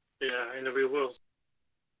the real world.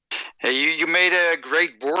 Hey, you made a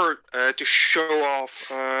great board to show off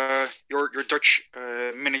your Dutch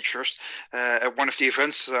miniatures at one of the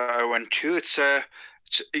events I went to. It's a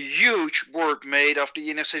huge board made of the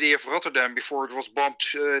inner city of Rotterdam before it was bombed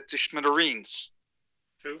to smithereens.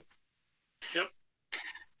 True. Yep.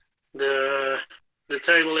 The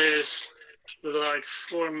table is like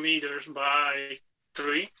 4 meters by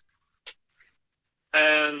 3,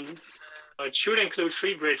 and it should include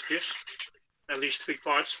 3 bridges. At least 3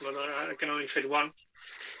 parts, but I can only fit 1.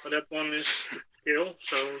 But that one is scale,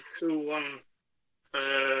 so 2, 1,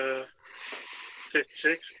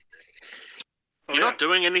 56. You're not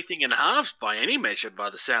doing anything in halves by any measure by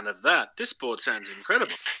the sound of that. This board sounds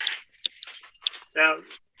incredible. Yeah,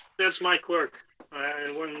 that's my quirk.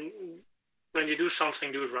 When you do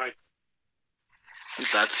something, do it right.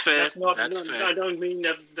 That's fair. That's fair. I don't mean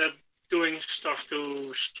that doing stuff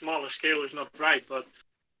to smaller scale is not right, but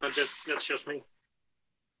that's just me.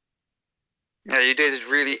 Yeah, you did it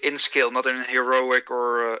really in scale, not in heroic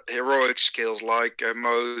skills like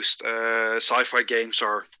most sci-fi games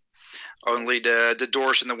are. Only the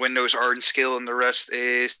doors and the windows are in scale, and the rest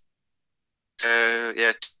is to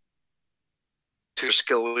the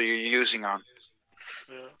skill you're using on.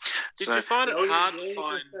 Yeah. Did you find it hard to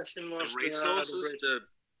find the resources to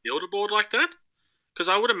build a board like that? Because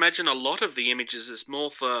I would imagine a lot of the images is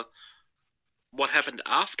more for what happened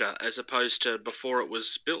after as opposed to before it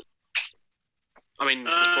was built. I mean,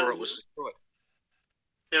 before it was destroyed.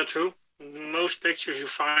 Yeah, true. Most pictures you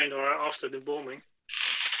find are after the bombing.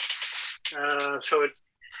 So it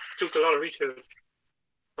took a lot of research.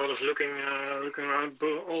 A lot of looking around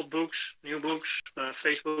old books, new books,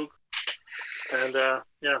 Facebook, and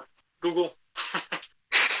Google.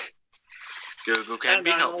 Google can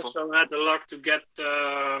be helpful. I also had the luck to get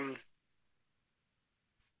the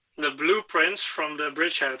blueprints from the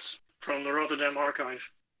bridgeheads from the Rotterdam archive,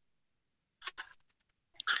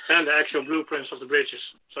 and the actual blueprints of the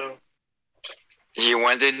bridges. So you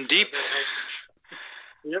went in deep.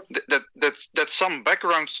 Yep. That's some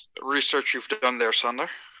background research you've done there, Sander.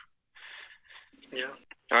 Yeah.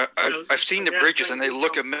 I've seen the bridges and they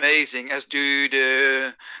look amazing, as do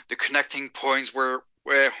the connecting points where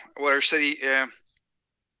city.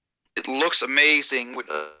 It looks amazing with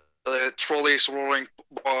trolleys rolling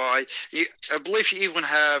by. I believe you even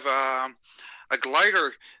have a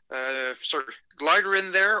glider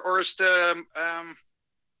in there, or is the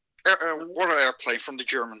water airplane from the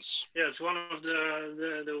Germans? Yeah, it's one of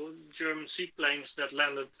the German seaplanes that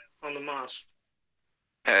landed on the mast.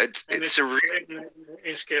 It's in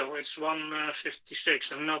scale. It's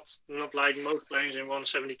 156, and not like most planes in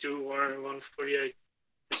 172 or 148.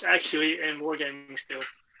 It's actually in wargaming scale.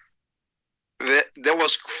 That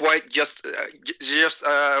was quite just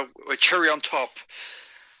a cherry on top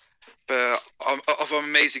of an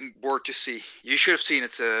amazing board to see. You should have seen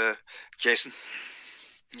it, Jason.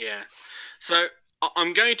 Yeah. So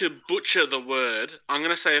I'm going to butcher the word. I'm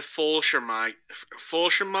going to say a Fallschirmjäger.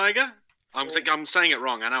 I'm saying it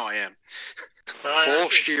wrong. I know I am.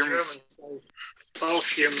 Fallschirm.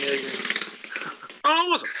 Fallschirmjäger. Oh, I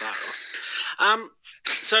wasn't far off.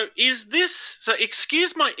 So is this? So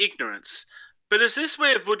excuse my ignorance, but is this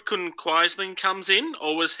where Vidkun Quisling comes in,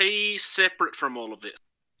 or was he separate from all of this?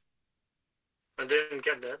 I didn't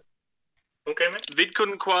get that. Okay, man.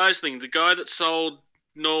 Vidkun Quisling, the guy that sold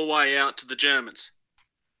Norway out to the Germans,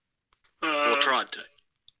 or tried to.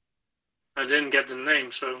 I didn't get the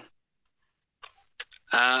name, so.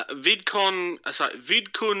 Vidkun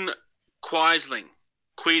Quisling,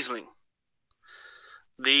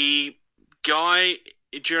 the guy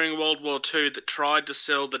during World War II that tried to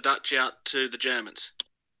sell the Dutch out to the Germans.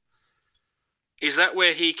 Is that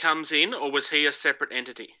where he comes in, or was he a separate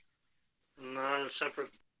entity? No, separate.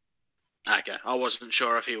 Okay, I wasn't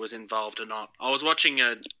sure if he was involved or not. I was watching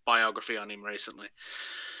a biography on him recently.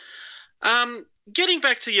 Getting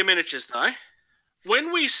back to your miniatures, though,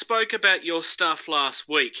 when we spoke about your stuff last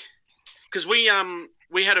week, because we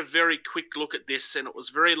had a very quick look at this, and it was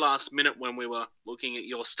very last minute when we were looking at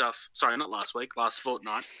your stuff. Sorry, not last week, last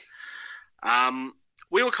fortnight.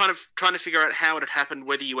 We were kind of trying to figure out how it had happened,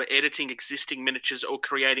 whether you were editing existing miniatures or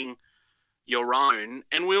creating your own,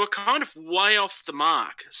 and we were kind of way off the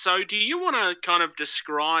mark. So do you want to kind of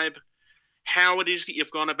describe how it is that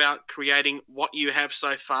you've gone about creating what you have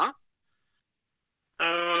so far?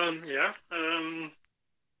 Yeah.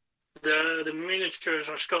 The miniatures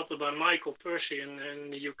are sculpted by Michael Percy in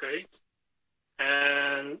the UK,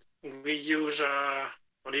 and we use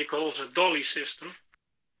what he calls a dolly system,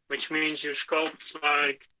 which means you sculpt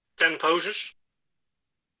like 10 poses,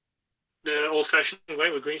 the old-fashioned way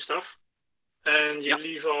with green stuff, and you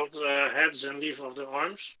leave off the heads and leave off the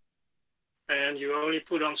arms, and you only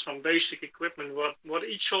put on some basic equipment what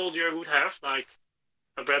each soldier would have, like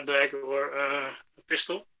a bread bag or a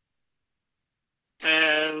pistol.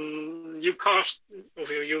 And you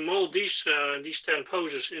mold these 10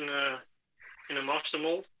 poses in a master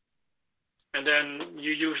mold, and then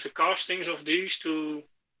you use the castings of these to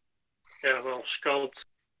sculpt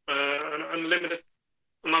an unlimited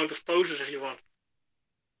amount of poses if you want.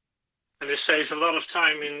 And this saves a lot of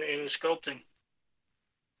time in sculpting.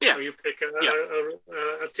 Yeah. So you pick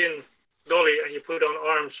a tin dolly and you put on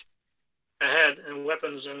arms, a head, and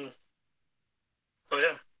weapons, and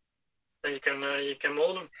then you can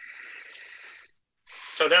mold them.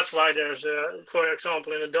 So that's why there's, for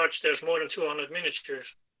example, in the Dutch, there's more than 200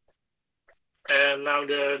 miniatures. And now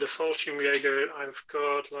the Fallschirmjäger, I've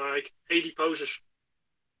got like 80 poses.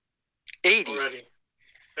 80? Already.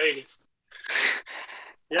 80.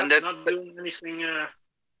 Yeah, not doing anything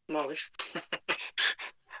smallish.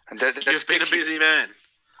 You've been a busy man.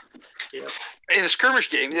 Yeah. In a skirmish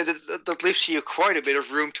game, that leaves you quite a bit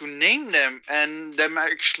of room to name them, and them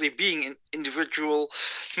actually being individual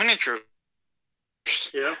miniatures.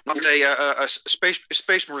 Yeah. Not a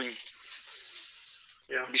space marine.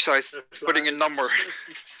 Yeah. Besides putting a number.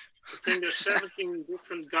 I think there's 17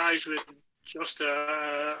 different guys with just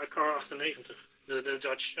a Kar 98, the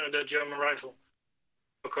Dutch, the German rifle,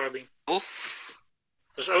 or carbine. Oh.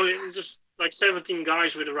 There's only just like 17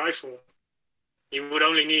 guys with a rifle. You would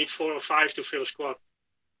only need 4 or 5 to fill a squad.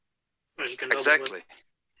 As you can exactly.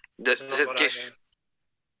 That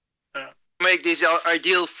yeah. Make this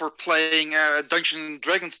ideal for playing a Dungeons and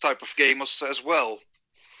Dragons type of game as well.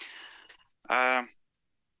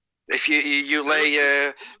 If you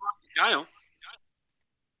lay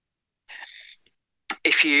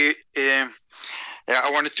if you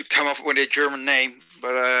I wanted to come up with a German name,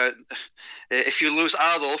 but if you lose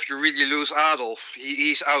Adolf, you really lose Adolf.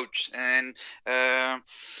 He's out, and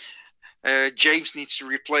James needs to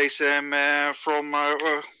replace him from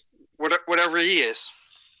whatever he is.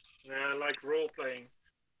 Yeah, like role playing.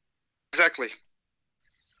 Exactly.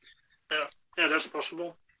 Yeah, that's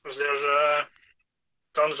possible because there's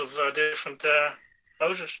tons of different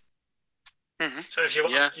poses. Mm-hmm. So if you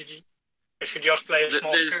want, if you just play a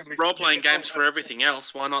small there's role-playing games for everything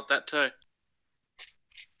else. Why not that too?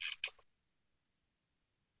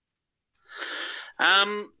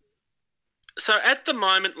 So at the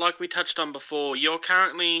moment, like we touched on before, you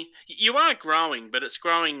are growing, but it's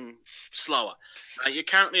growing slower. You're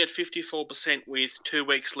currently at 54% with 2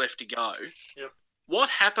 weeks left to go. Yep. What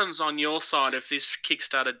happens on your side if this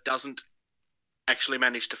Kickstarter doesn't actually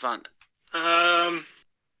manage to fund?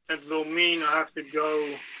 It will mean I have to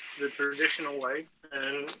go the traditional way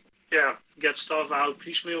and get stuff out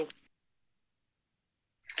piecemeal.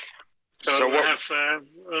 So we'll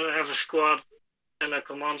have a squad and a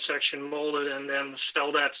command section molded, and then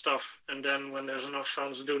sell that stuff, and then when there's enough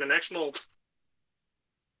funds, do the next mold.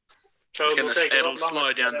 So it'll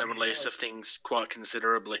slow down the release of things quite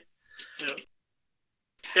considerably.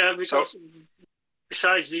 Yeah, because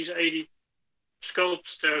besides these 80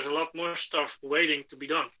 sculpts, there's a lot more stuff waiting to be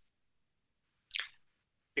done.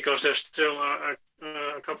 Because there's still a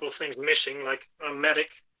couple of things missing, like a medic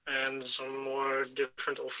and some more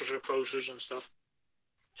different officer poses and stuff.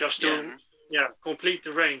 Just to complete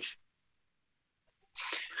the range.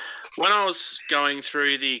 When I was going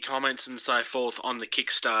through the comments and so forth on the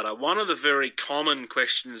Kickstarter, one of the very common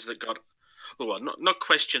questions that got, well, not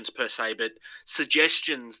questions per se, but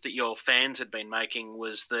suggestions that your fans had been making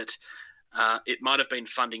was that it might have been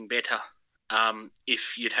funding better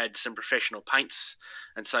if you'd had some professional paints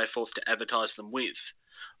and so forth to advertise them with.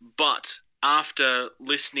 But after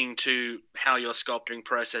listening to how your sculpting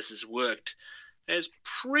processes worked, has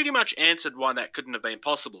pretty much answered why that couldn't have been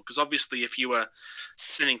possible. Because obviously if you were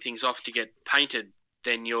sending things off to get painted,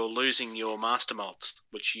 then you're losing your master molds,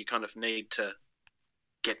 which you kind of need to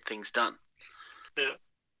get things done. Yeah,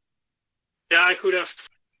 I could have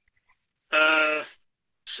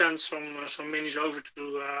sent some minis over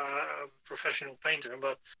to a professional painter,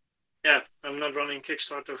 but I'm not running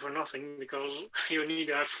Kickstarter for nothing, because you need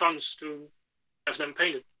to have funds to have them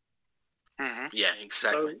painted. Mm-hmm. Yeah,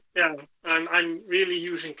 exactly. So, I'm really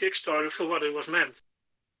using Kickstarter for what it was meant.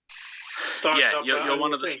 You're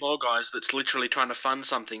one of the small guys that's literally trying to fund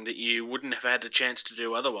something that you wouldn't have had a chance to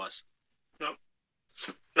do otherwise. No,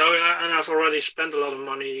 and I've already spent a lot of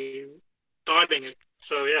money starting it,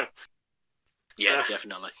 so yeah. Yeah,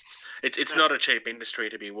 definitely. It's not a cheap industry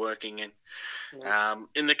to be working in.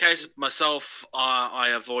 In the case of myself, I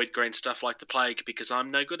avoid green stuff like the plague because I'm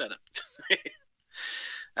no good at it.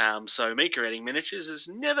 So me creating miniatures is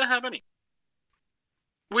never happening.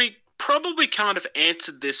 We probably kind of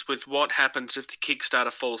answered this with what happens if the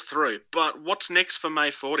Kickstarter falls through, but what's next for May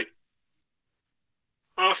 40?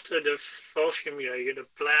 After the Fallschirmjäger, the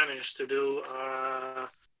plan is to do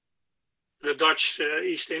the Dutch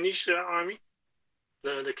East Indies Army,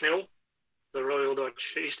 the KNIL, the Royal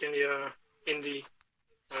Dutch East India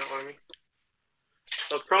Army.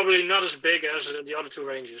 But probably not as big as the other two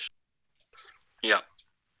ranges. Yeah.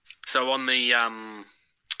 So on the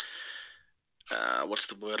what's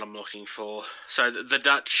the word I'm looking for? So the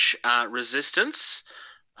Dutch resistance,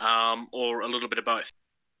 or a little bit of both.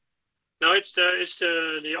 No, it's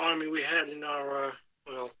the army we had in our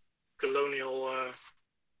colonial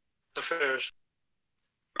affairs.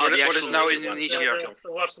 What is now Indonesia?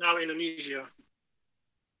 So what's now Indonesia?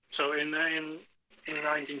 So in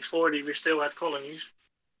 1940 we still had colonies,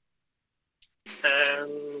 and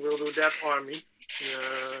we'll do that army.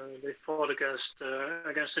 They fought against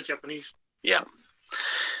the Japanese. Yeah,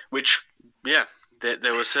 which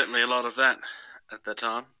there was certainly a lot of that at the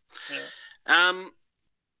time. Yeah.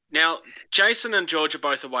 Now Jason and George are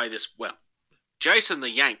both away Jason the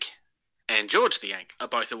Yank and George the Yank are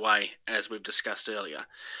both away, as we've discussed earlier.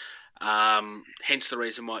 Hence the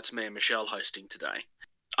reason why it's me and Michelle hosting today.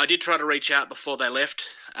 I did try to reach out before they left,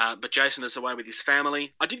 but Jason is away with his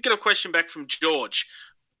family. I did get a question back from George,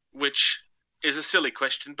 which is a silly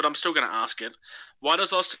question, but I'm still going to ask it. Why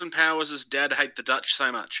does Austin Powers' dad hate the Dutch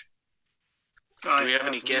so much? Do we have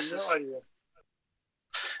any guesses? No idea.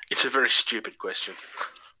 It's a very stupid question.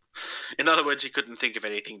 In other words, he couldn't think of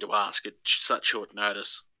anything to ask at such short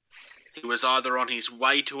notice. He was either on his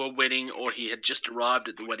way to a wedding or he had just arrived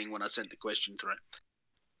at the wedding when I sent the question through.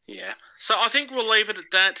 Yeah. So I think we'll leave it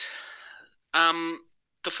at that.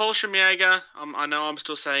 The Fallschirmjäger, I know I'm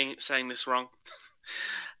still saying this wrong.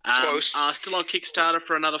 Close. Still on Kickstarter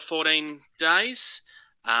for another 14 days.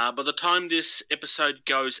 By the time this episode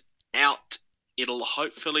goes out, it'll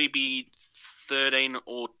hopefully be 13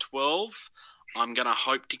 or 12. I'm going to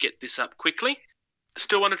hope to get this up quickly.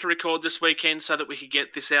 Still wanted to record this weekend so that we could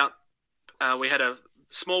get this out. We had a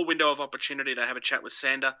small window of opportunity to have a chat with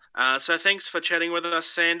Sander. So thanks for chatting with us,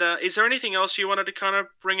 Sander. Is there anything else you wanted to kind of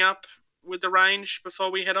bring up with the range before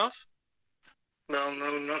we head off? Well,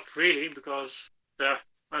 no, not really, because I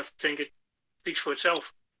think it speaks for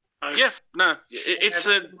itself. It's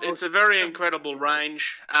a very incredible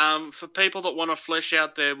range. For people that want to flesh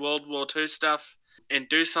out their World War II stuff and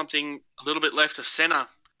do something a little bit left of center,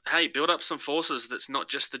 hey, build up some forces that's not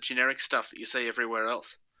just the generic stuff that you see everywhere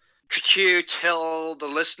else. Could you tell the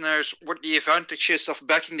listeners what the advantages of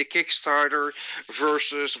backing the Kickstarter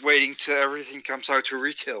versus waiting till everything comes out to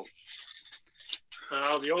retail?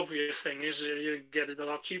 The obvious thing is you get it a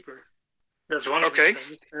lot cheaper. That's one of the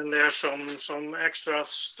things. And there's some extra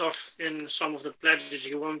stuff in some of the pledges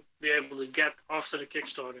you won't be able to get after the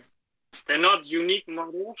Kickstarter. They're not unique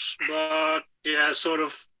models, but sort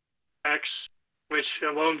of packs which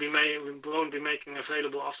won't be making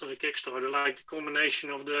available after the Kickstarter, like the combination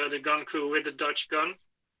of the gun crew with the Dutch gun,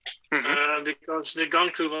 because the gun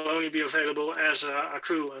crew will only be available as a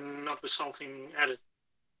crew and not with something added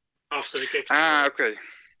after the Kickstarter. Okay.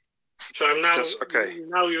 So now, That's okay.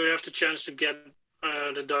 now you have the chance to get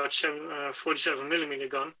the Dutch 47mm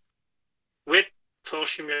gun with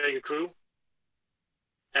Fallschirmjäger crew.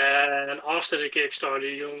 And after the Kickstarter,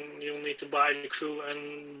 you'll need to buy the crew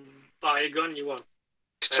and buy a gun you want.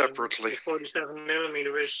 Separately. And the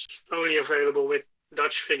 47mm is only available with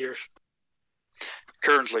Dutch figures.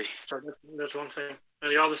 Currently. So that's one thing.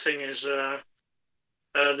 And the other thing is the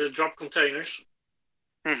drop containers.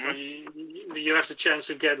 You have the chance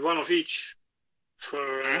to get one of each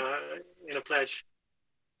for in a pledge,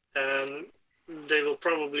 and they will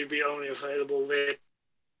probably be only available with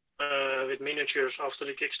miniatures after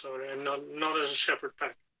the Kickstarter, and not as a separate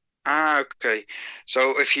pack. Okay.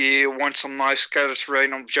 So if you want some nice scattered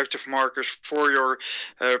terrain objective markers for your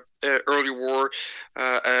early war,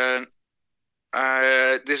 and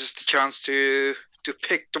this is the chance to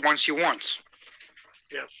pick the ones you want.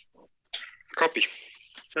 Yes. Copy.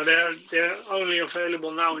 So they're only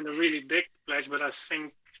available now in the really big pledge, but I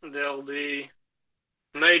think they'll be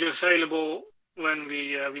made available when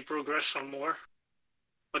we progress some more.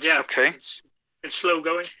 But yeah, okay. It's slow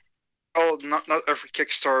going. Oh, not every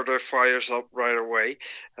Kickstarter fires up right away.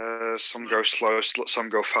 Some go slow, some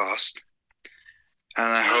go fast.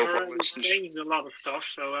 And I hope I changed a lot of stuff,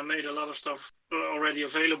 so I made a lot of stuff already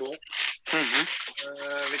available,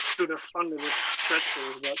 which should have funded with stretch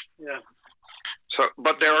goals, but yeah. So,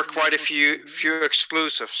 but there are quite a few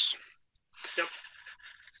exclusives.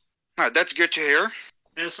 Yep. That's good to hear.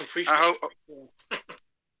 And some free stuff.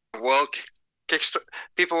 Well,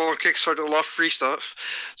 people on Kickstarter love free stuff,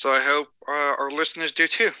 so I hope our listeners do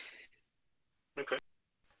too. Okay.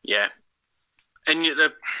 Yeah, and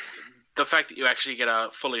the fact that you actually get a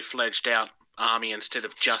fully fledged out army instead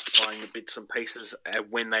of just buying the bits and pieces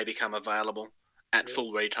when they become available at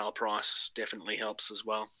full retail price definitely helps as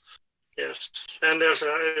well. Yes, and there's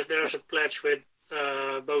a pledge with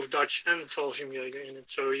both Dutch and Fallschirmjäger in it,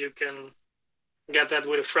 so you can get that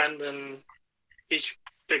with a friend and each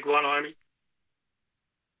pick one army,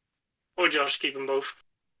 or just keep them both.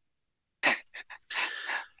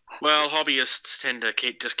 Well, hobbyists tend to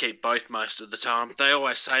keep both most of the time. They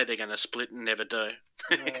always say they're going to split and never do.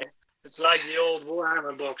 It's like the old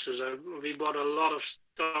Warhammer boxes. We bought a lot of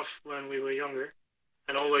stuff when we were younger,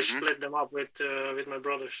 and always split them up with my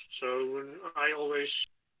brothers. So I always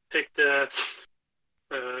picked the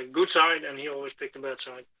good side, and he always picked the bad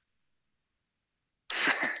side.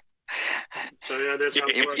 So yeah, that's how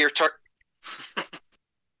it works.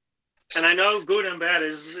 And I know good and bad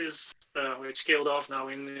is it's scaled off now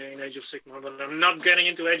in Age of Sigmar, but I'm not getting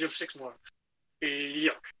into Age of Sigmar.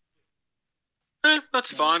 Yuck.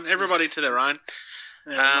 That's fine. Everybody to their own.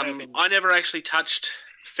 I never actually touched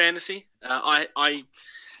fantasy. I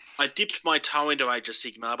dipped my toe into Age of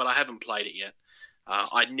Sigmar, but I haven't played it yet.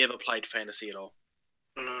 I never played fantasy at all.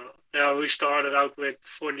 Yeah, we started out with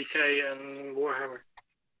 40k and Warhammer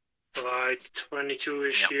like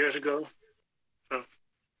 22-ish years ago. So,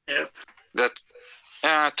 yep. That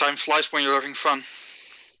time flies when you're having fun.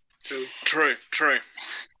 True.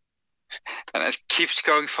 And it keeps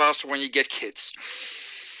going faster when you get kids.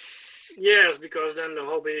 Yes, because then the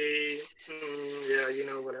hobby, you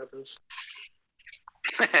know what happens.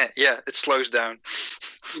 Yeah, it slows down.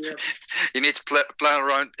 Yeah. You need to plan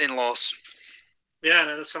around in-laws. Yeah,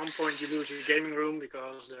 and at some point you lose your gaming room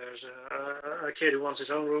because there's a kid who wants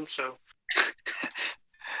his own room. So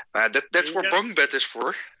that's what bunk bed is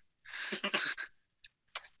for.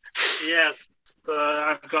 Yeah,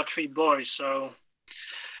 I've got 3 boys, so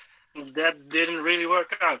that didn't really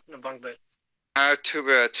work out in the bunk bed. Too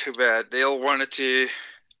bad. They all wanted to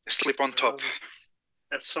sleep on top.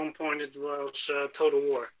 At some point it was total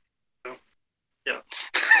war. So, yeah.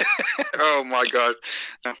 Oh my god.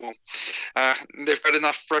 They've got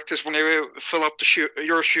enough practice when they fill up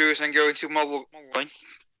your shoes and go into modeling.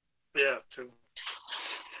 Yeah, true.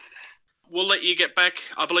 We'll let you get back.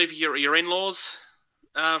 I believe your in-laws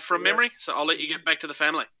from memory, so I'll let you get back to the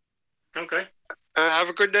family. Okay. Have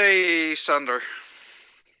a good day, Sander.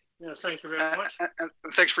 Yeah, thank you very much. And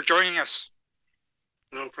thanks for joining us.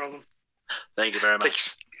 No problem. Thank you very much.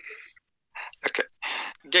 Thanks. Okay.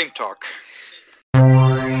 Game talk.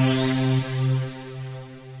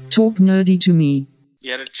 Talk nerdy to me.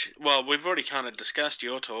 Yeah, well, we've already kind of discussed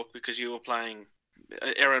your talk because you were playing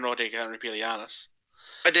Aeronautica Imperialis.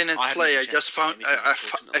 I didn't play. I just found. I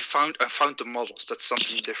found the models. That's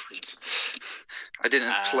something different. I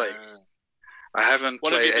didn't play. I haven't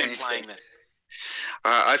played anything. What have you been playing then?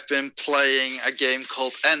 I've been playing a game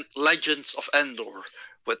called Legends of Endor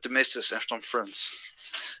with the missus and some friends.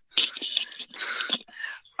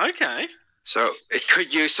 Okay. So it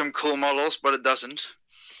could use some cool models, but it doesn't.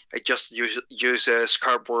 It just uses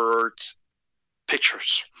cardboard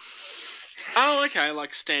pictures. Oh, okay,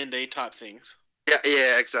 like standee type things.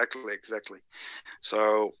 Yeah, exactly.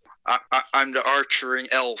 So I'm the archering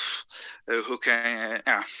elf who can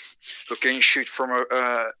shoot from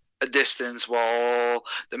a distance, while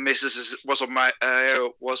the missus was a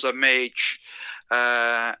mage,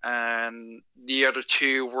 and the other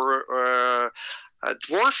two were a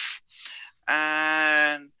dwarf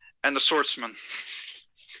and a swordsman.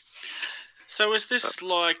 So is this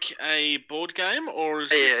like a board game, or is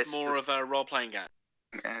this more of a role-playing game?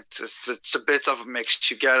 It's a bit of a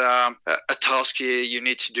mix. You get a task you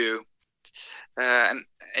need to do, and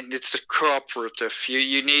it's a cooperative.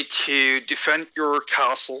 You need to defend your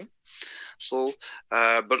castle,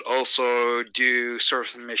 but also do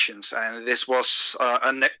certain missions. And this was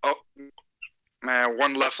one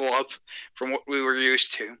level up from what we were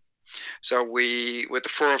used to. So with the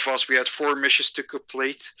four of us, we had 4 missions to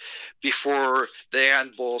complete before the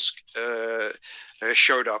end boss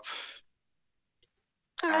showed up.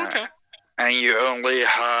 Okay. And you only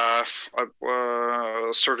have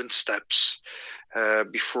certain steps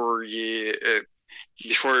before the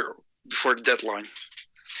deadline,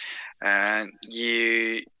 and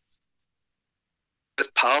it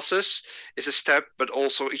passes is a step, but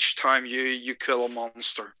also each time you kill a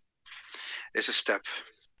monster is a step.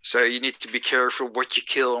 So you need to be careful what you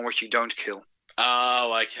kill and what you don't kill.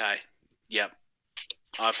 Oh, okay. Yep.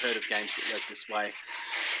 I've heard of games that work this way.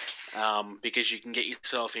 Because you can get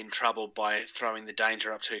yourself in trouble by throwing the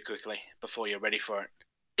danger up too quickly before you're ready for it.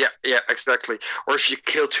 Yeah, exactly. Or if you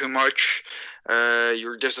kill too much,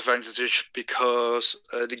 you're disadvantaged because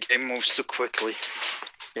the game moves too quickly.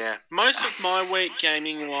 Yeah, most of my week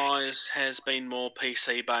gaming-wise has been more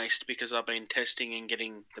PC-based because I've been testing and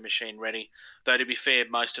getting the machine ready. Though, to be fair,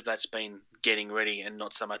 most of that's been getting ready and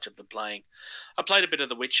not so much of the playing. I played a bit of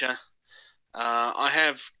The Witcher. I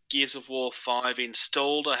have Gears of War 5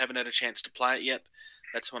 installed. I haven't had a chance to play it yet.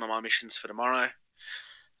 That's one of my missions for tomorrow.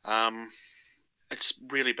 It's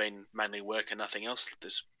really been mainly work and nothing else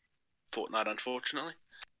this fortnight, unfortunately.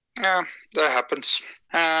 Yeah, that happens.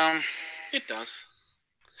 It does.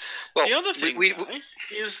 Well, the other thing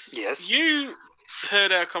is yes. You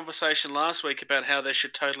heard our conversation last week about how there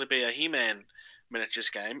should totally be a He-Man miniatures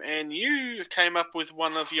game, and you came up with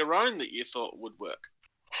one of your own that you thought would work.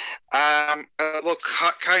 Look,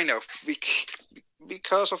 kind of,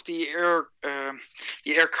 because of the air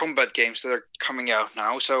combat games that are coming out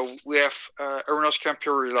now. So we have Aeronautica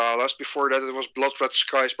Imperialis. Before that, it was Blood Red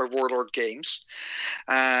Skies by Warlord Games,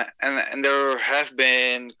 and there have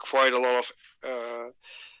been quite a lot of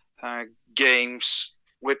games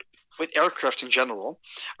with aircraft in general.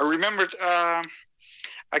 I remembered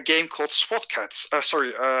a game called SWAT Cats. A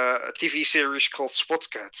TV series called SWAT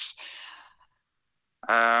Cats.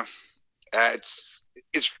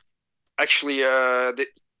 It's actually the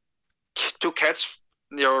 2 cats.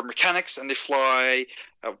 They are mechanics and they fly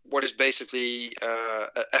what is basically a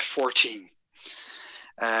F-14,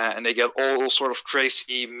 and they get all sort of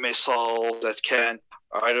crazy missiles that can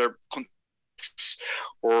either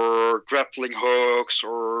or grappling hooks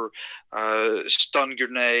or stun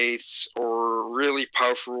grenades or really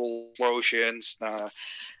powerful explosions.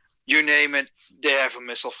 You name it, they have a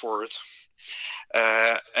missile for it.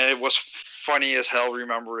 And it was funny as hell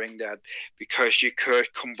remembering that, because you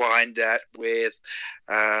could combine that with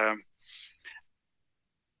some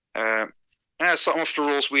of the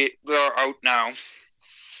rules that are out now,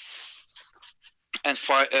 and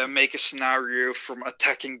make a scenario from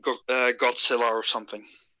attacking Godzilla or something.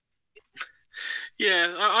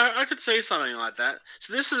 Yeah, I could see something like that.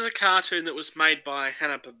 So this is a cartoon that was made by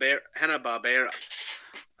Hanna-Barbera.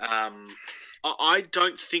 I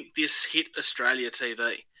don't think this hit Australia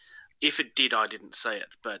TV. If it did, I didn't see it,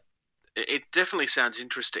 but it definitely sounds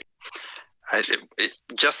interesting.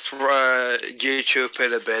 Just YouTube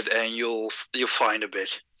it a bit, and you'll find a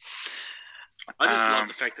bit. I just love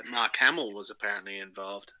the fact that Mark Hamill was apparently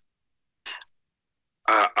involved.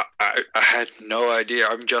 I had no idea.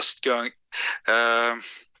 I'm just going. According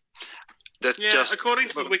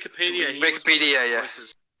to Wikipedia. Wikipedia,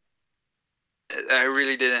 I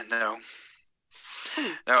really didn't know.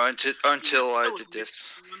 No, until I did this.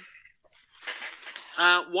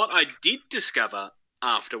 What I did discover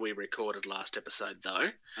after we recorded last episode,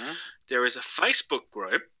 though, there is a Facebook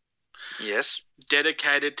group. Yes.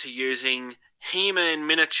 Dedicated to using He-Man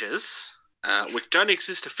miniatures, which don't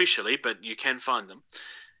exist officially, but you can find them,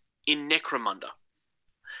 in Necromunda.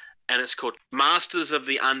 and it's called Masters of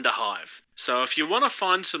the Underhive. So if you want to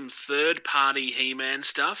find some third-party He-Man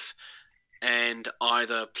stuff and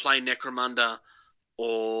either play Necromunda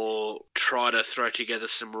or try to throw together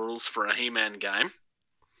some rules for a He-Man game,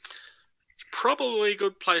 it's probably a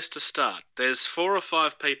good place to start. There's 4 or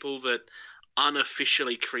 5 people that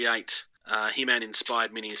unofficially create He-Man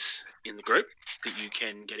inspired minis in the group that you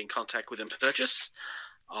can get in contact with and purchase.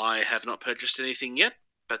 I have not purchased anything yet,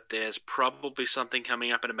 but there's probably something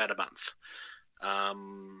coming up in about a month.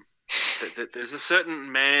 There's a certain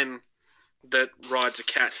man that rides a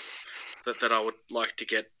cat that I would like to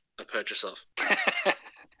get a purchase of.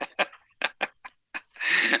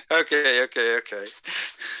 Okay.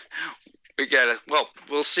 We get it. Well,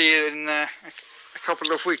 we'll see you in a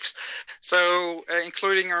couple of weeks. So,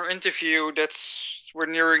 including our interview, we're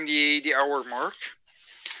nearing the hour mark.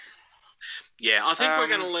 Yeah, I think we're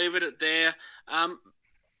going to leave it at there.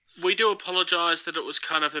 We do apologise that it was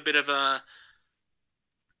kind of a bit of a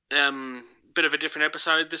different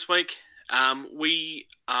episode this week. We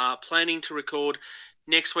are planning to record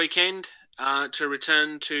next weekend to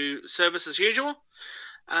return to service as usual.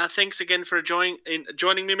 Thanks again for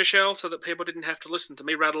joining me, Michelle, so that people didn't have to listen to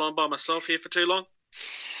me rattle on by myself here for too long.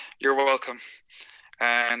 You're welcome.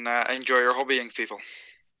 And enjoy your hobbying, people.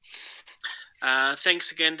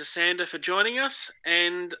 Thanks again to Sander for joining us,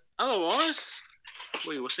 and otherwise,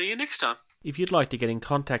 we will see you next time. If you'd like to get in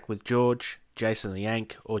contact with George, Jason the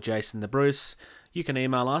Yank, or Jason the Bruce, you can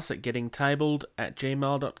email us at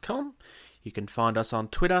gettingtabled@gmail.com. You can find us on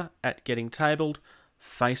Twitter at gettingtabled,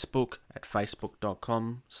 Facebook at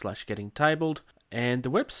facebook.com/gettingtabled, and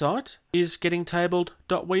the website is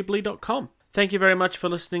gettingtabled.weebly.com. Thank you very much for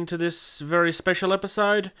listening to this very special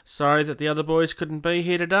episode. Sorry that the other boys couldn't be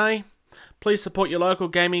here today. Please support your local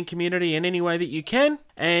gaming community in any way that you can,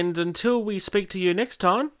 and until we speak to you next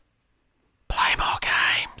time, play more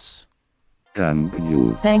games. Thank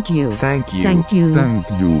you. Thank you. Thank you. Thank you. Thank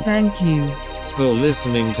you. Thank you. For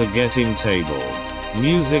listening to Getting Tabled.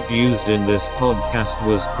 Music used in this podcast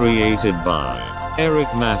was created by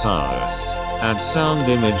Eric Matthias at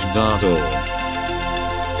soundimage.org.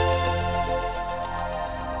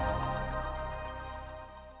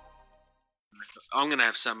 I'm going to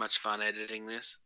have so much fun editing this.